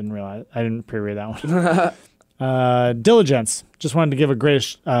 Okay, didn't realize. I didn't pre-read that one. Diligence. Just wanted to give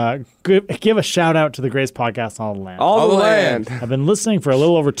a shout out to the greatest podcast in all the land. All the land. I've been listening for a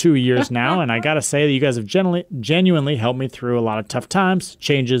little over 2 years now, and I got to say that you guys have genuinely helped me through a lot of tough times,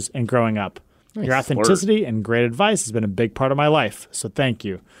 changes, and growing up. Your authenticity and great advice has been a big part of my life, so thank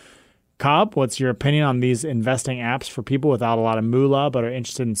you. Cobb, what's your opinion on these investing apps for people without a lot of moolah but are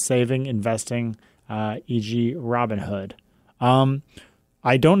interested in saving, investing, e.g. Robinhood?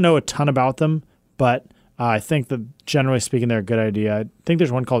 I don't know a ton about them, but I think that generally speaking, they're a good idea. I think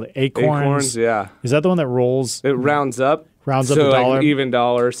there's one called Acorns. Acorns, yeah. Is that the one that rolls? It rounds up. Rounds up so a dollar. Like even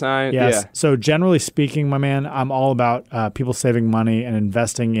dollar sign. Yes. Yeah. So generally speaking, my man, I'm all about people saving money and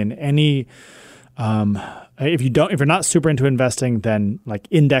investing in any. If you're not super into investing, then like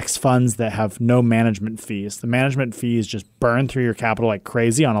index funds that have no management fees. The management fees just burn through your capital like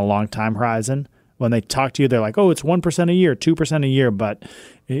crazy on a long time horizon. When they talk to you, they're like, "Oh, it's 1% a year, 2% a year." But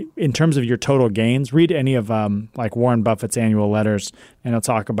in terms of your total gains, read any of like Warren Buffett's annual letters, and it'll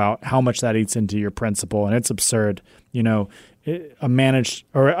talk about how much that eats into your principal, and it's absurd. A managed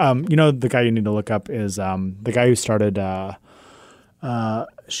or the guy you need to look up is the guy who started.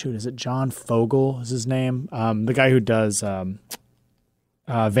 Is it John Fogel is his name? The guy who does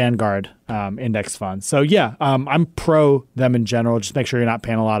Vanguard index funds. So yeah, I'm pro them in general. Just make sure you're not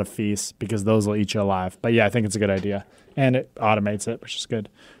paying a lot of fees because those will eat you alive. But yeah, I think it's a good idea. And it automates it, which is good.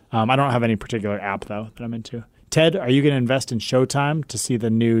 I don't have any particular app though that I'm into. Ted, are you going to invest in Showtime to see the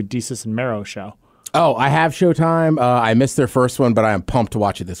new Desus and Mero show? Oh, I have Showtime. I missed their first one, but I am pumped to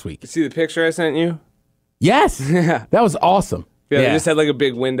watch it this week. You see the picture I sent you? Yes. That was awesome. Yeah, they just had like a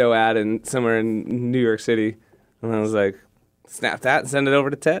big window ad somewhere in New York City. And I was like, snap that and send it over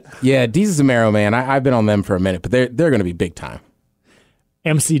to Ted. Yeah, Desus and Mero, man. I've been on them for a minute, but they're going to be big time.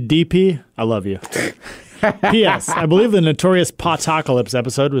 MCDP, I love you. P.S. I believe the notorious Potocalypse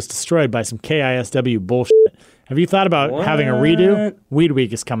episode was destroyed by some KISW bullshit. Have you thought about having a redo? Weed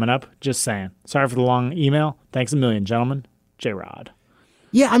Week is coming up. Just saying. Sorry for the long email. Thanks a million, gentlemen. J-Rod.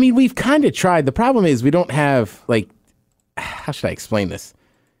 Yeah, I mean, we've kind of tried. The problem is we don't have, like, how should I explain this?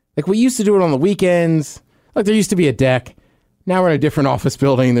 Like, we used to do it on the weekends. Like, there used to be a deck. Now we're in a different office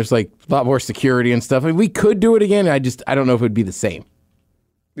building. There's, like, a lot more security and stuff. I mean, we could do it again. I don't know if it would be the same.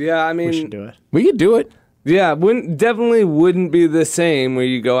 Yeah, I mean... We should do it. We could do it. Yeah, definitely wouldn't be the same where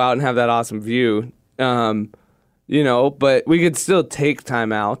you go out and have that awesome view. But we could still take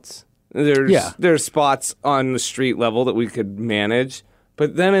timeouts. There's spots on the street level that we could manage.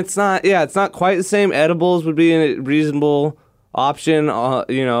 But then it's not quite the same. Edibles would be a reasonable option.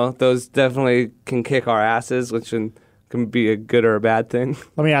 Those definitely can kick our asses, which can be a good or a bad thing.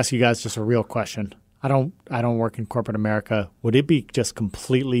 Let me ask you guys just a real question. I don't work in corporate America. Would it be just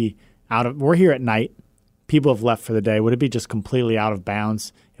completely we're here at night. People have left for the day. Would it be just completely out of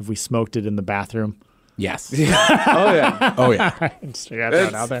bounds if we smoked it in the bathroom? Yes. Oh, yeah. Oh, yeah. Just got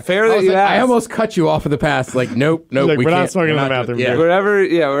that out there. Fair that you asked. I almost cut you off of the pass. Like, nope. Like, we're not smoking in the bathroom. Yeah.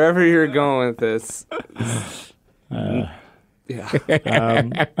 Wherever you're going with this.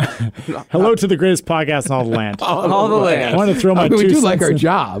 Hello to the greatest podcast in all the land. All the land. I want to throw my 2 we do cents like our in.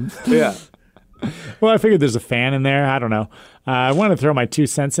 jobs. Yeah. Well, I figured there's a fan in there. I don't know. I want to throw my 2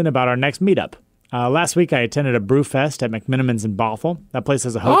 cents in about our next meetup. Last week, I attended a brew fest at McMiniman's in Bothell. That place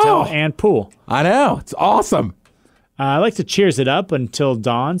has a hotel and pool. I know. It's awesome. I like to cheers it up until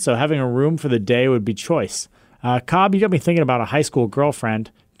dawn, so having a room for the day would be choice. Cobb, you got me thinking about a high school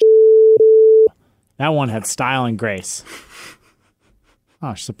girlfriend. That one had style and grace.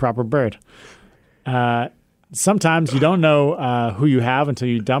 Oh, she's a proper bird. Sometimes you don't know who you have until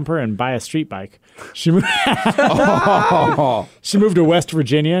you dump her and buy a street bike. She moved to West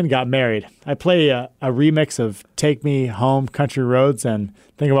Virginia and got married. I play a remix of Take Me Home, Country Roads, and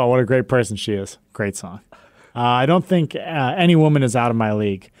think about what a great person she is. Great song. I don't think any woman is out of my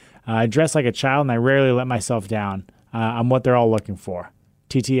league. I dress like a child, and I rarely let myself down. I'm what they're all looking for.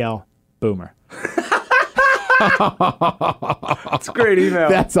 TTL, Boomer. That's a great email.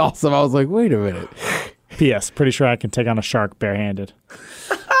 That's awesome. I was like, wait a minute. P.S. Pretty sure I can take on a shark barehanded.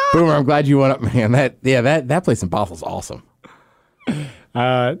 Boomer, I'm glad you went up, man. That place in Bothel's awesome.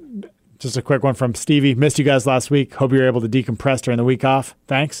 Just a quick one from Stevie. Missed you guys last week. Hope you were able to decompress during the week off.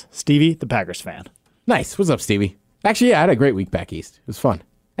 Thanks, Stevie, the Packers fan. Nice. What's up, Stevie? Actually, yeah, I had a great week back east. It was fun.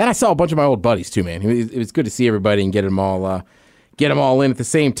 And I saw a bunch of my old buddies, too, man. It was good to see everybody and get them all in at the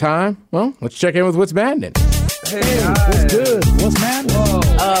same time. Well, let's check in with what's maddening. Hey, What's good? What's maddening?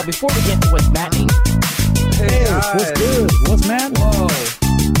 Whoa. Before we get to what's maddening, Hey, What's good? What's maddening? Whoa.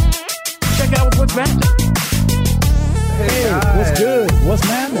 Check out with what's maddening. Hey, What's good? What's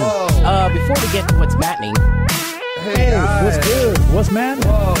maddening? Whoa. before we get to what's maddening, Hey, What's good? What's maddening?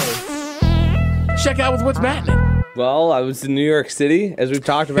 Whoa. Check out with what's maddening. Well, I was in New York City, as we've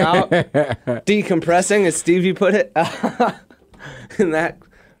talked about. Decompressing, as Stevie put it, in that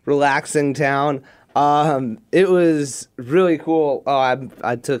relaxing town. It was really cool. Oh,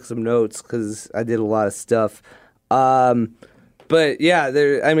 I took some notes because I did a lot of stuff. But yeah,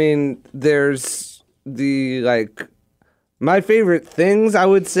 there's my favorite things, I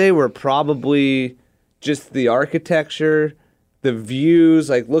would say, were probably just the architecture, the views,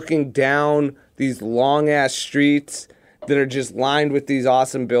 like looking down these long ass streets that are just lined with these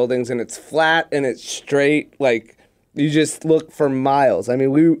awesome buildings, and it's flat and it's straight. Like, you just look for miles. I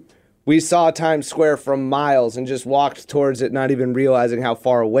mean, we saw Times Square from miles and just walked towards it, not even realizing how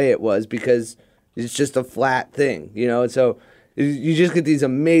far away it was, because it's just a flat thing, you know? And so you just get these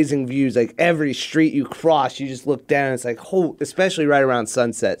amazing views. Like, every street you cross, you just look down, and it's like, especially right around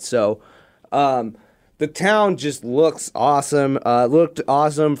sunset. So the town just looks awesome. Looked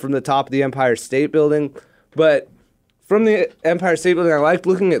awesome from the top of the Empire State Building. But from the Empire State Building, I liked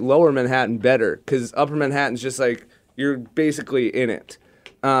looking at Lower Manhattan better, because Upper Manhattan's just like, you're basically in it.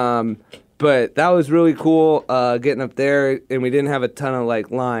 But that was really cool, getting up there, and we didn't have a ton of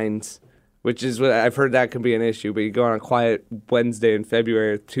like lines, which is what I've heard that can be an issue. But you go on a quiet Wednesday in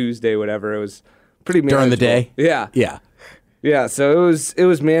February or Tuesday, whatever, it was pretty manageable. During the day? Yeah. Yeah. Yeah, so it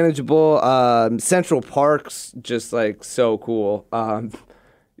was manageable. Central Park's just like so cool.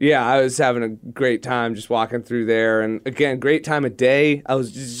 Yeah, I was having a great time just walking through there, and again, great time of day. I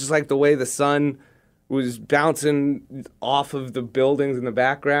was just like the way the sun was bouncing off of the buildings in the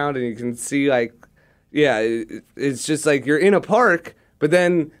background, and you can see like, yeah, it's just like you're in a park, but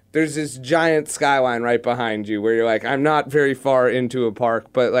then there's this giant skyline right behind you where you're like, I'm not very far into a park,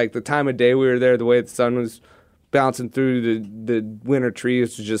 but like the time of day we were there, the way the sun was bouncing through the winter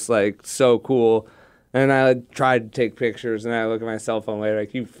trees was just like so cool. And I tried to take pictures, and I look at my cell phone later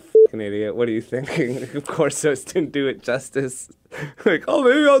like, you fucking idiot, what are you thinking? Of course those didn't do it justice. Like, oh,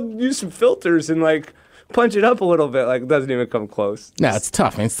 maybe I'll use some filters and like punch it up a little bit. Like, it doesn't even come close. No, it's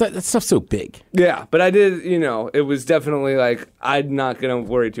tough, man. That stuff's so big. Yeah, but I did, it was definitely like, I'm not going to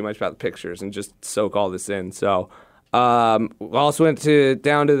worry too much about the pictures and just soak all this in. So we also went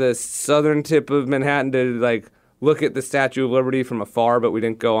down to the southern tip of Manhattan to like look at the Statue of Liberty from afar, but we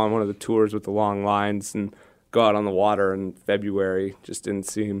didn't go on one of the tours with the long lines and go out on the water in February. Just didn't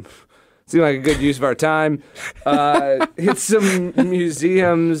seem like a good use of our time. Hit some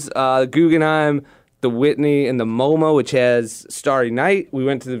museums, Guggenheim, the Whitney, and the MoMA, which has Starry Night. We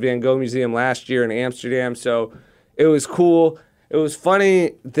went to the Van Gogh Museum last year in Amsterdam, so it was cool. It was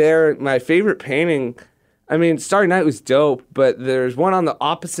funny there. My favorite painting, I mean, Starry Night was dope, but there's one on the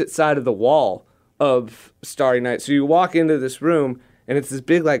opposite side of the wall of Starry Night. So you walk into this room, and it's this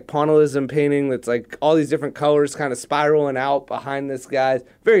big like Pointillism painting that's like all these different colors kind of spiraling out behind this guy.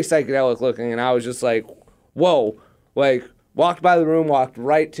 Very psychedelic looking, and I was just like, whoa. Like, walked by the room, walked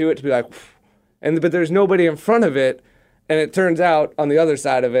right to it to be like, but there's nobody in front of it, and it turns out on the other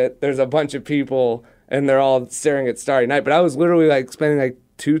side of it, there's a bunch of people, and they're all staring at Starry Night. But I was literally like spending like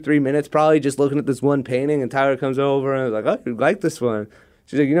 2-3 minutes probably just looking at this one painting, and Tyler comes over and was like, oh, you like this one?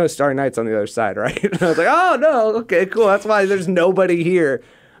 She's like, Starry Night's on the other side, right? And I was like, oh, no, okay, cool. That's why there's nobody here.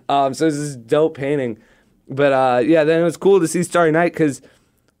 So it's this dope painting. But, yeah, then it was cool to see Starry Night because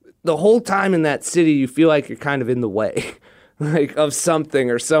the whole time in that city, you feel like you're kind of in the way, like, of something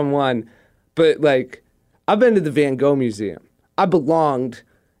or someone. But, like, I've been to the Van Gogh Museum. I belonged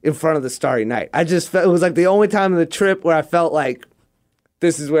in front of the Starry Night. I just felt, it was like the only time in the trip where I felt like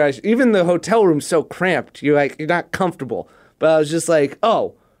this is where even the hotel room's so cramped. You're not comfortable. But I was just like,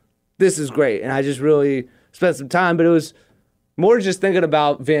 oh, this is great. And I just really spent some time, but it was more just thinking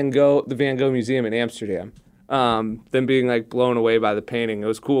about the Van Gogh Museum in Amsterdam, than being like blown away by the painting. It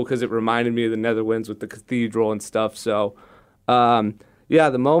was cool because it reminded me of the Netherlands with the cathedral and stuff. So, yeah,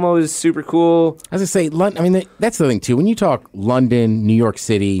 the MoMA is super cool. As I say, that's the thing too. When you talk London, New York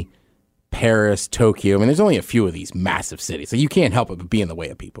City, Paris, Tokyo, there's only a few of these massive cities, so you can't help it but be in the way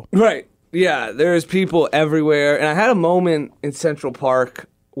of people. Right. Yeah, there's people everywhere. And I had a moment in Central Park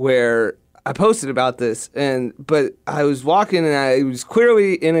where I posted about this, but I was walking and I was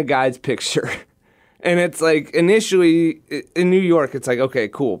clearly in a guy's picture. And it's like, initially, in New York, it's like, okay,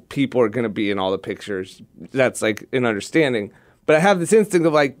 cool, people are going to be in all the pictures. That's like an understanding. But I have this instinct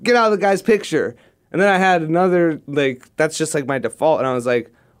of like, get out of the guy's picture. And then I had another, like, that's just like my default. And I was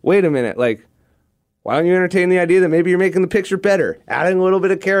like, wait a minute, like, why don't you entertain the idea that maybe you're making the picture better, adding a little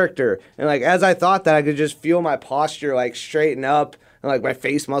bit of character? And like, as I thought that, I could just feel my posture like straighten up and like my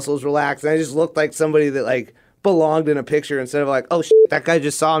face muscles relax. And I just looked like somebody that like belonged in a picture instead of like, oh shit, that guy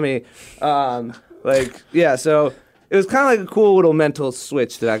just saw me. Like, yeah, so it was kind of like a cool little mental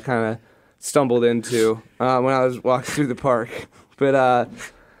switch that I kind of stumbled into when I was walking through the park. But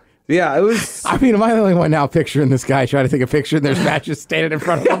yeah, it was. I mean, am I the only one now picturing this guy trying to take a picture and there's Matt just standing in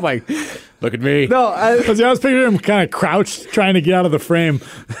front of him like, look at me. No, I was picturing him kind of crouched, trying to get out of the frame.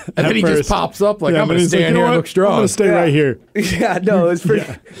 And then he just pops up like, I'm going to stand here and look strong. I'm going to stay right here. Yeah, no, it's pretty.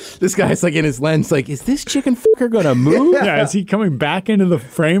 Yeah. This guy's like in his lens, like, is this chicken fucker going to move? Yeah, is he coming back into the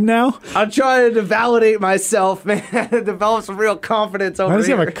frame now? I'm trying to validate myself, man. Develop some real confidence over here. Why does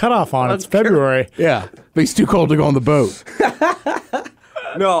he have a cutoff on? It's February. Yeah, but he's too cold to go on the boat.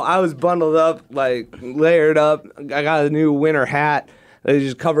 No, I was bundled up, like layered up. I got a new winter hat. They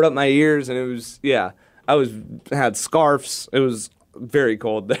just covered up my ears, and it was, yeah. Had scarves. It was very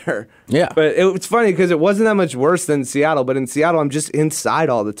cold there. Yeah. But it's funny because it wasn't that much worse than Seattle. But in Seattle, I'm just inside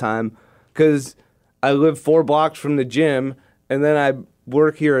all the time because I live 4 blocks from the gym, and then I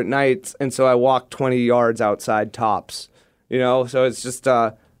work here at night, and so I walk 20 yards outside tops. You know, so it's just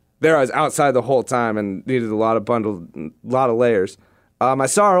there. I was outside the whole time and needed a lot of layers. I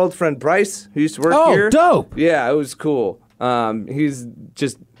saw our old friend Bryce, who used to work here. Oh, dope! Yeah, it was cool. He's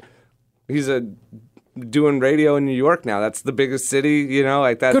doing radio in New York now. That's the biggest city, you know,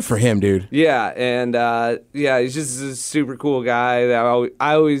 like that. Good for him, dude. Yeah, and yeah, he's just a super cool guy. That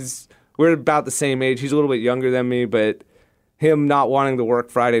we're about the same age. He's a little bit younger than me, but him not wanting to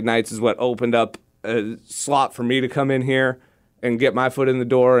work Friday nights is what opened up a slot for me to come in here and get my foot in the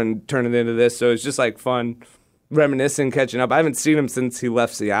door and turn it into this. So it's just like fun. Reminiscing, catching up. I haven't seen him since he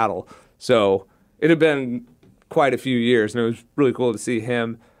left Seattle, so it had been quite a few years, and it was really cool to see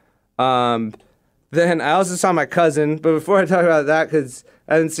him. Then I also saw my cousin, but before I talk about that, because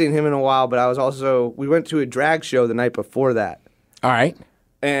I hadn't seen him in a while, but we went to a drag show the night before that. All right.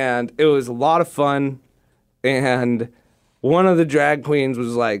 And it was a lot of fun, and one of the drag queens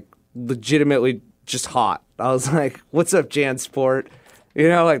was like legitimately just hot. I was like, what's up, Jan Sport? You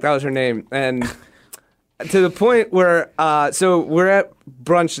know, like that was her name, and to the point where, so we're at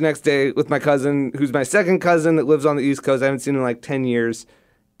brunch the next day with my cousin, who's my second cousin that lives on the East Coast. I haven't seen him in like 10 years.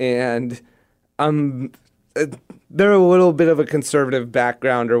 And they're a little bit of a conservative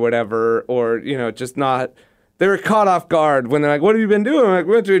background or whatever, or, you know, just not. They were caught off guard when they're like, what have you been doing? I'm like,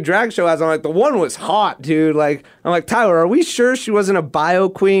 we went to a drag show. I'm like, the one was hot, dude. Like, I'm like, Tyler, are we sure she wasn't a bio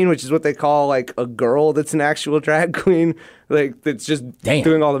queen, which is what they call like a girl that's an actual drag queen? Like, that's just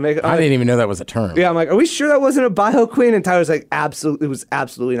doing all the makeup. I didn't even know that was a term. Yeah, I'm like, are we sure that wasn't a bio queen? And Tyler's like, it was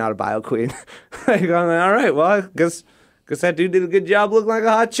absolutely not a bio queen. Like, I'm like, all right, well, I guess that dude did a good job looking like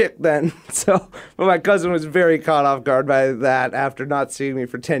a hot chick then. So, but my cousin was very caught off guard by that after not seeing me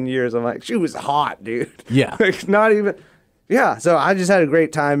for 10 years. I'm like, she was hot, dude. Yeah. Like, not even, yeah. So I just had a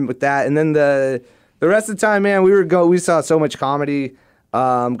great time with that. And then the rest of the time, man, we saw so much comedy.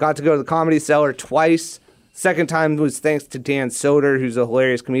 Got to go to the Comedy Cellar twice. Second time was thanks to Dan Soder, who's a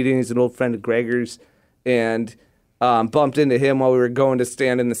hilarious comedian. He's an old friend of Gregor's. And bumped into him while we were going to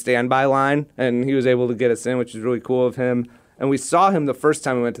stand in the standby line, and he was able to get us in, which was really cool of him. And we saw him the first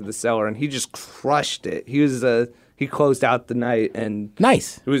time we went to the Cellar, and he just crushed it. He closed out the night, and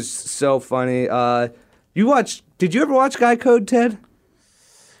nice. It was so funny. Did you ever watch Guy Code, Ted?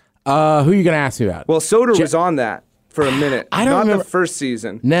 Who are you gonna ask me about? Well, Soder was on that for a minute. I don't remember the first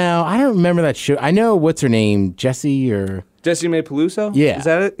season. No, I don't remember that show. I know what's her name, Jessie May Peluso. Yeah, is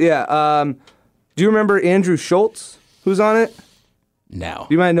that it? Yeah. Do you remember Andrew Schultz, who's on it? No.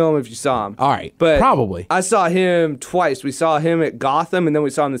 You might know him if you saw him. All right, But probably. I saw him twice. We saw him at Gotham, and then we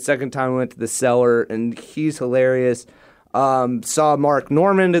saw him the second time we went to the Cellar, and he's hilarious. Saw Mark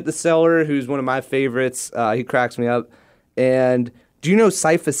Normand at the Cellar, who's one of my favorites. He cracks me up. And do you know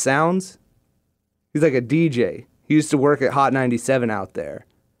Cypher Sounds? He's like a DJ. He used to work at Hot 97 out there.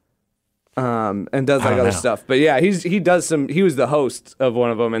 And does like other stuff. But yeah, he was the host of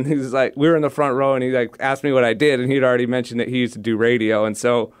one of them, and he was like, we were in the front row, and he like asked me what I did, and he'd already mentioned that he used to do radio, and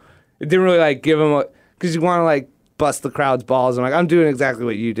so it didn't really like give him because you want to like bust the crowd's balls. I'm like, I'm doing exactly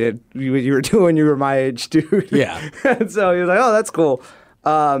what you did. You were doing when you were my age, dude. Yeah. And so he was like, oh, that's cool.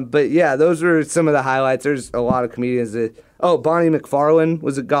 But yeah, those were some of the highlights. There's a lot of comedians Bonnie McFarlane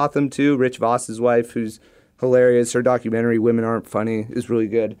was at Gotham too, Rich Voss's wife, who's hilarious. Her documentary, Women Aren't Funny, is really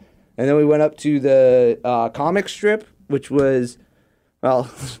good. And then we went up to the comic strip, which was,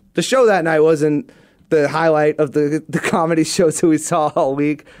 well, the show that night wasn't the highlight of the comedy shows that we saw all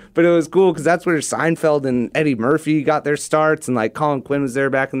week, but it was cool because that's where Seinfeld and Eddie Murphy got their starts, and like Colin Quinn was there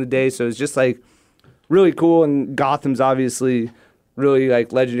back in the day, so it was just like really cool. And Gotham's obviously really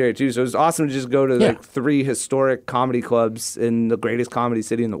like legendary too, so it was awesome to just go to like 3 historic comedy clubs in the greatest comedy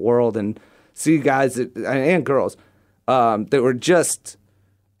city in the world and see guys and girls that were just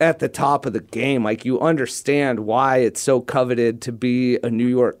at the top of the game. Like, you understand why it's so coveted to be a New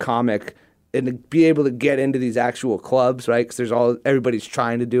York comic and to be able to get into these actual clubs, right? Because everybody's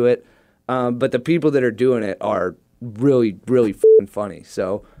trying to do it, but the people that are doing it are really, really f***ing funny.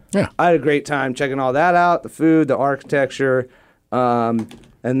 So yeah, I had a great time checking all that out, the food, the architecture, and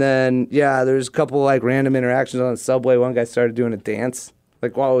then there's a couple like random interactions on the subway. One guy started doing a dance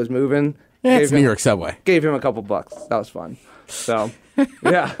like while I was moving. Yeah, it's New York subway. Gave him a couple bucks. That was fun. So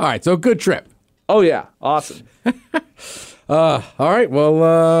yeah. All right, so good trip. Oh yeah, awesome. All right, well,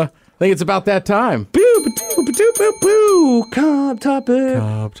 I think it's about that time. Cobb topic.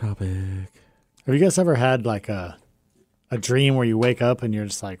 Have you guys ever had like a dream where you wake up and you're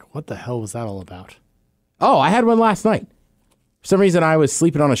just like, what the hell was that all about? Oh, I had one last night. For some reason, I was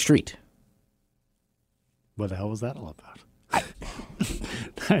sleeping on a street. What the hell was that all about?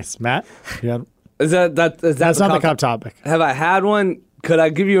 Nice, Matt. Is that's not the Cobb topic? Have I had one? Could I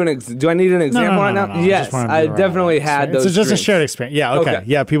give you do I need an example right now? No. Yes, I definitely had those. It's just dreams. a shared experience. Yeah, okay.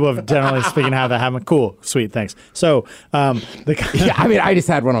 Yeah, people have generally speaking have that happen. Cool, sweet, thanks. So, I mean, I just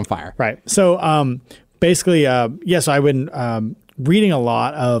had one on fire. Right. So, basically, so I've been reading a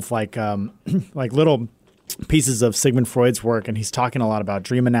lot of like little pieces of Sigmund Freud's work, and he's talking a lot about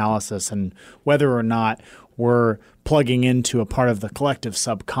dream analysis and whether or not we're plugging into a part of the collective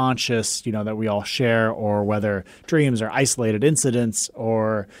subconscious, that we all share, or whether dreams are isolated incidents,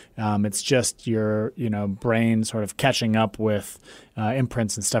 or it's just your, brain sort of catching up with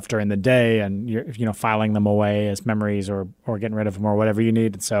imprints and stuff during the day, and you're, filing them away as memories or getting rid of them or whatever you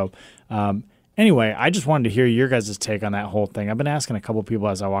need. And so, anyway, I just wanted to hear your guys' take on that whole thing. I've been asking a couple people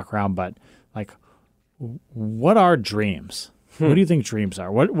as I walk around, but like, what are dreams? What do you think dreams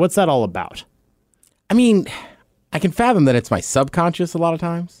are? What's that all about? I mean, I can fathom that it's my subconscious a lot of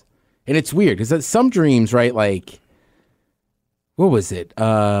times. And it's weird because some dreams, right, like, what was it? You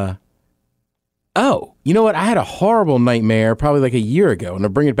know what? I had a horrible nightmare probably like a year ago. And to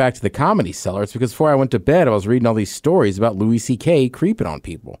bring it back to the Comedy Cellar, it's because before I went to bed, I was reading all these stories about Louis C.K. creeping on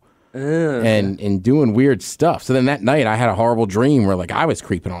people and doing weird stuff. So then that night I had a horrible dream where like I was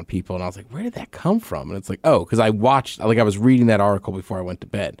creeping on people. And I was like, where did that come from? And it's like, because I was reading that article before I went to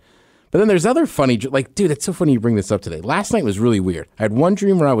bed. But then there's other funny, like, dude, it's so funny you bring this up today. Last night was really weird. I had one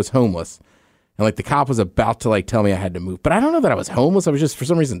dream where I was homeless, and like the cop was about to like tell me I had to move. But I don't know that I was homeless. I was just for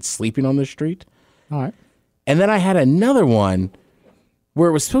some reason sleeping on the street. All right. And then I had another one where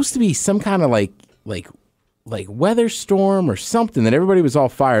it was supposed to be some kind of like weather storm or something that everybody was all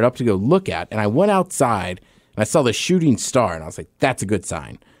fired up to go look at. And I went outside and I saw the shooting star, and I was like, that's a good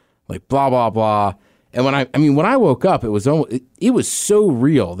sign. Like blah blah blah. And when I woke up, it was so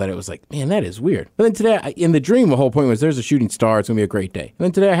real that it was like, man, that is weird. But then today, in the dream, the whole point was there's a shooting star. It's going to be a great day. And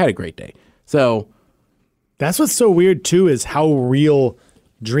then today I had a great day. So that's what's so weird, too, is how real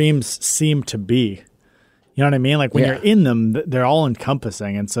dreams seem to be. You know what I mean? Like when you're in them, they're all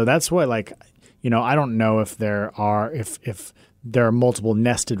encompassing. And so that's what, like, I don't know if there are multiple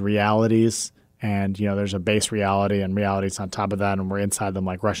nested realities. And, there's a base reality and realities on top of that, and we're inside them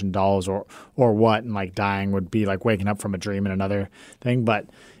like Russian dolls or what, and like dying would be like waking up from a dream and another thing. But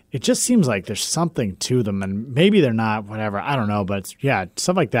it just seems like there's something to them, and maybe they're not, whatever. I don't know. But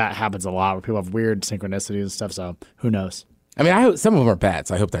stuff like that happens a lot where people have weird synchronicities and stuff. So who knows? I mean, I hope some of them are bad,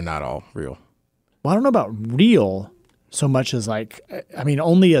 so I hope they're not all real. Well, I don't know about real so much as like, I mean,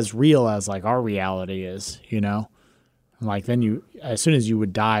 only as real as like our reality is, Like then you, as soon as you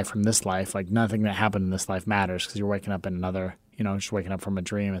would die from this life, like nothing that happened in this life matters because you're waking up in another, just waking up from a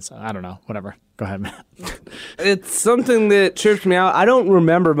dream. It's, I don't know, whatever. Go ahead, man. It's something that trips me out. I don't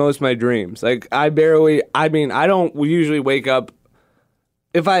remember most of my dreams. Like I don't usually wake up.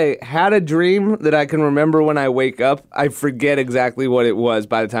 If I had a dream that I can remember when I wake up, I forget exactly what it was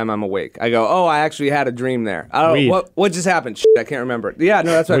by the time I'm awake. I go, oh, I actually had a dream there. I don't know what just happened. Shit, I can't remember. Yeah,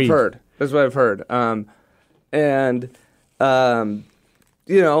 no, that's what I've heard. That's what I've heard. So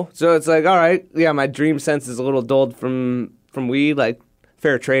it's like, all right, yeah, my dream sense is a little dulled from weed, like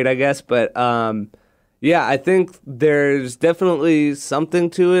fair trade, I guess. But yeah, I think there's definitely something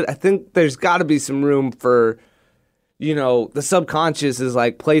to it. I think there's got to be some room for, the subconscious is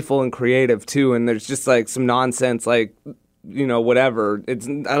like playful and creative too, and there's just like some nonsense, like, whatever. I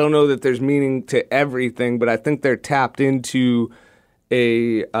don't know that there's meaning to everything, but I think they're tapped into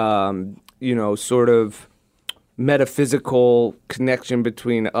a, sort of metaphysical connection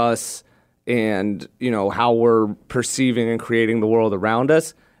between us and, how we're perceiving and creating the world around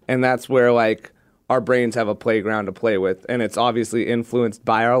us. And that's where, like, our brains have a playground to play with. And it's obviously influenced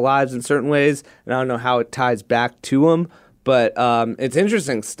by our lives in certain ways. And I don't know how it ties back to them. But it's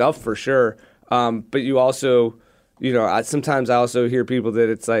interesting stuff for sure. But you also, sometimes I also hear people that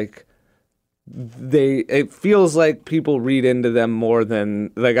it's like, it feels like people read into them more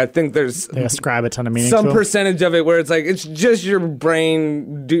than, like, I think they ascribe a ton of meaning some to percentage of it where it's like it's just your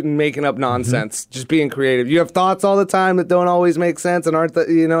brain making up nonsense, just being creative. You have thoughts all the time that don't always make sense and aren't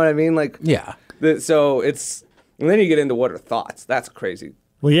you know what I mean? Like, yeah. So it's, and then you get into what are thoughts. That's crazy.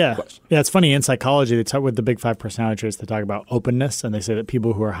 Well, yeah. Yeah, it's funny. In psychology, they talk with the big 5 personality traits, they talk about openness, and they say that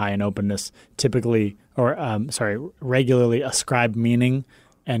people who are high in openness typically, regularly ascribe meaning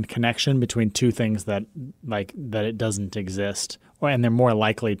and connection between two things that it doesn't exist, and they're more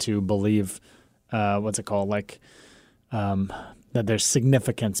likely to believe, that there's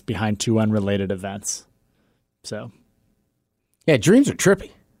significance behind two unrelated events. So, yeah, dreams are trippy.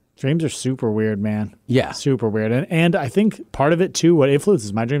 Dreams are super weird, man. Yeah. Super weird. And I think part of it, too, what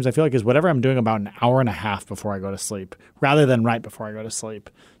influences my dreams, I feel like, is whatever I'm doing about an hour and a half before I go to sleep, rather than right before I go to sleep.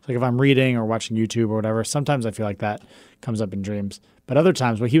 So like if I'm reading or watching YouTube or whatever, sometimes I feel like that comes up in dreams. But other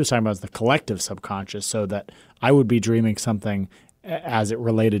times, what he was talking about is the collective subconscious, so that I would be dreaming something as it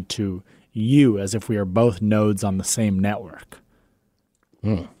related to you, as if we are both nodes on the same network.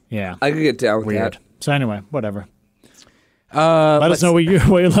 Yeah. I could get down with Weird. that. So anyway, whatever. Let us know what you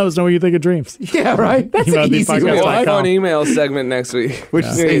think of dreams. Yeah, right. That's an easy one. We'll have an email segment next week. Which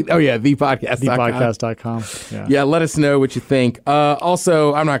is thepodcast.com. Yeah, let us know what you think.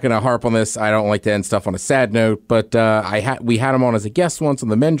 Also, I'm not going to harp on this. I don't like to end stuff on a sad note, but we had him on as a guest once on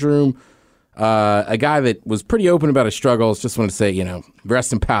the men's room. A guy that was pretty open about his struggles. Just wanted to say,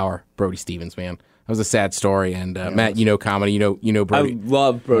 rest in power, Brody Stevens, man. That was a sad story. And Matt, comedy, Brody. I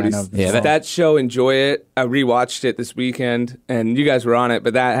love Brody. That show, enjoy it. I rewatched it this weekend, and you guys were on it,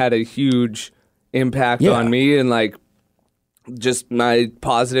 but that had a huge impact on me and like just my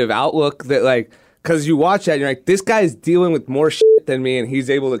positive outlook. That like, because you watch that, and you're like, this guy's dealing with more shit than me, and he's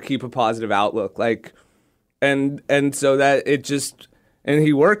able to keep a positive outlook. Like, and so that it just, and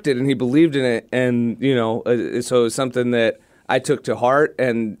he worked it, and he believed in it, and so it's something that I took to heart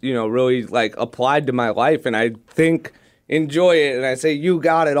and, really like applied to my life. And I think enjoy it. And I say, you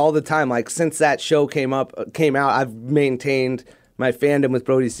got it all the time. Like since that show came out, I've maintained my fandom with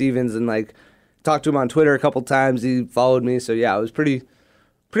Brody Stevens and like talked to him on Twitter a couple times. He followed me. So yeah, I was pretty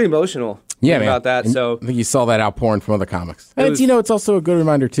emotional about that. And so I think you saw that outpouring from other comics. And it's also a good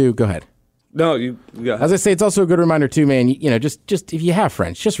reminder too. Go ahead. No, you go ahead. As I say, it's also a good reminder too, man. Just if you have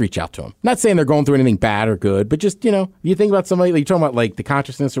friends, just reach out to them. Not saying they're going through anything bad or good, but just if you think about somebody, like you're talking about like the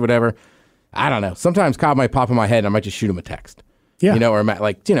consciousness or whatever. I don't know. Sometimes Cobb might pop in my head, and I might just shoot him a text. Yeah. Or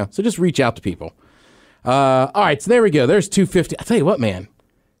so just reach out to people. All right, so there we go. There's 250. I tell you what, man,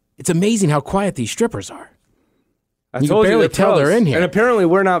 it's amazing how quiet these strippers are. You can barely tell they're in here, and apparently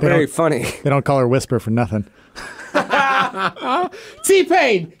we're not very funny. They don't call her Whisper for nothing.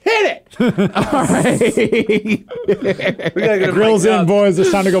 T-Pain, hit it! All right. We gotta get the grill's in, boys.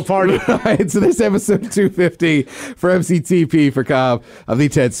 It's time to go party. All right, so this episode 250 for MCTP for Cobb. I'm Lee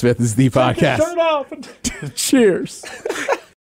Ted Smith. This is the podcast. Turn it off. Cheers.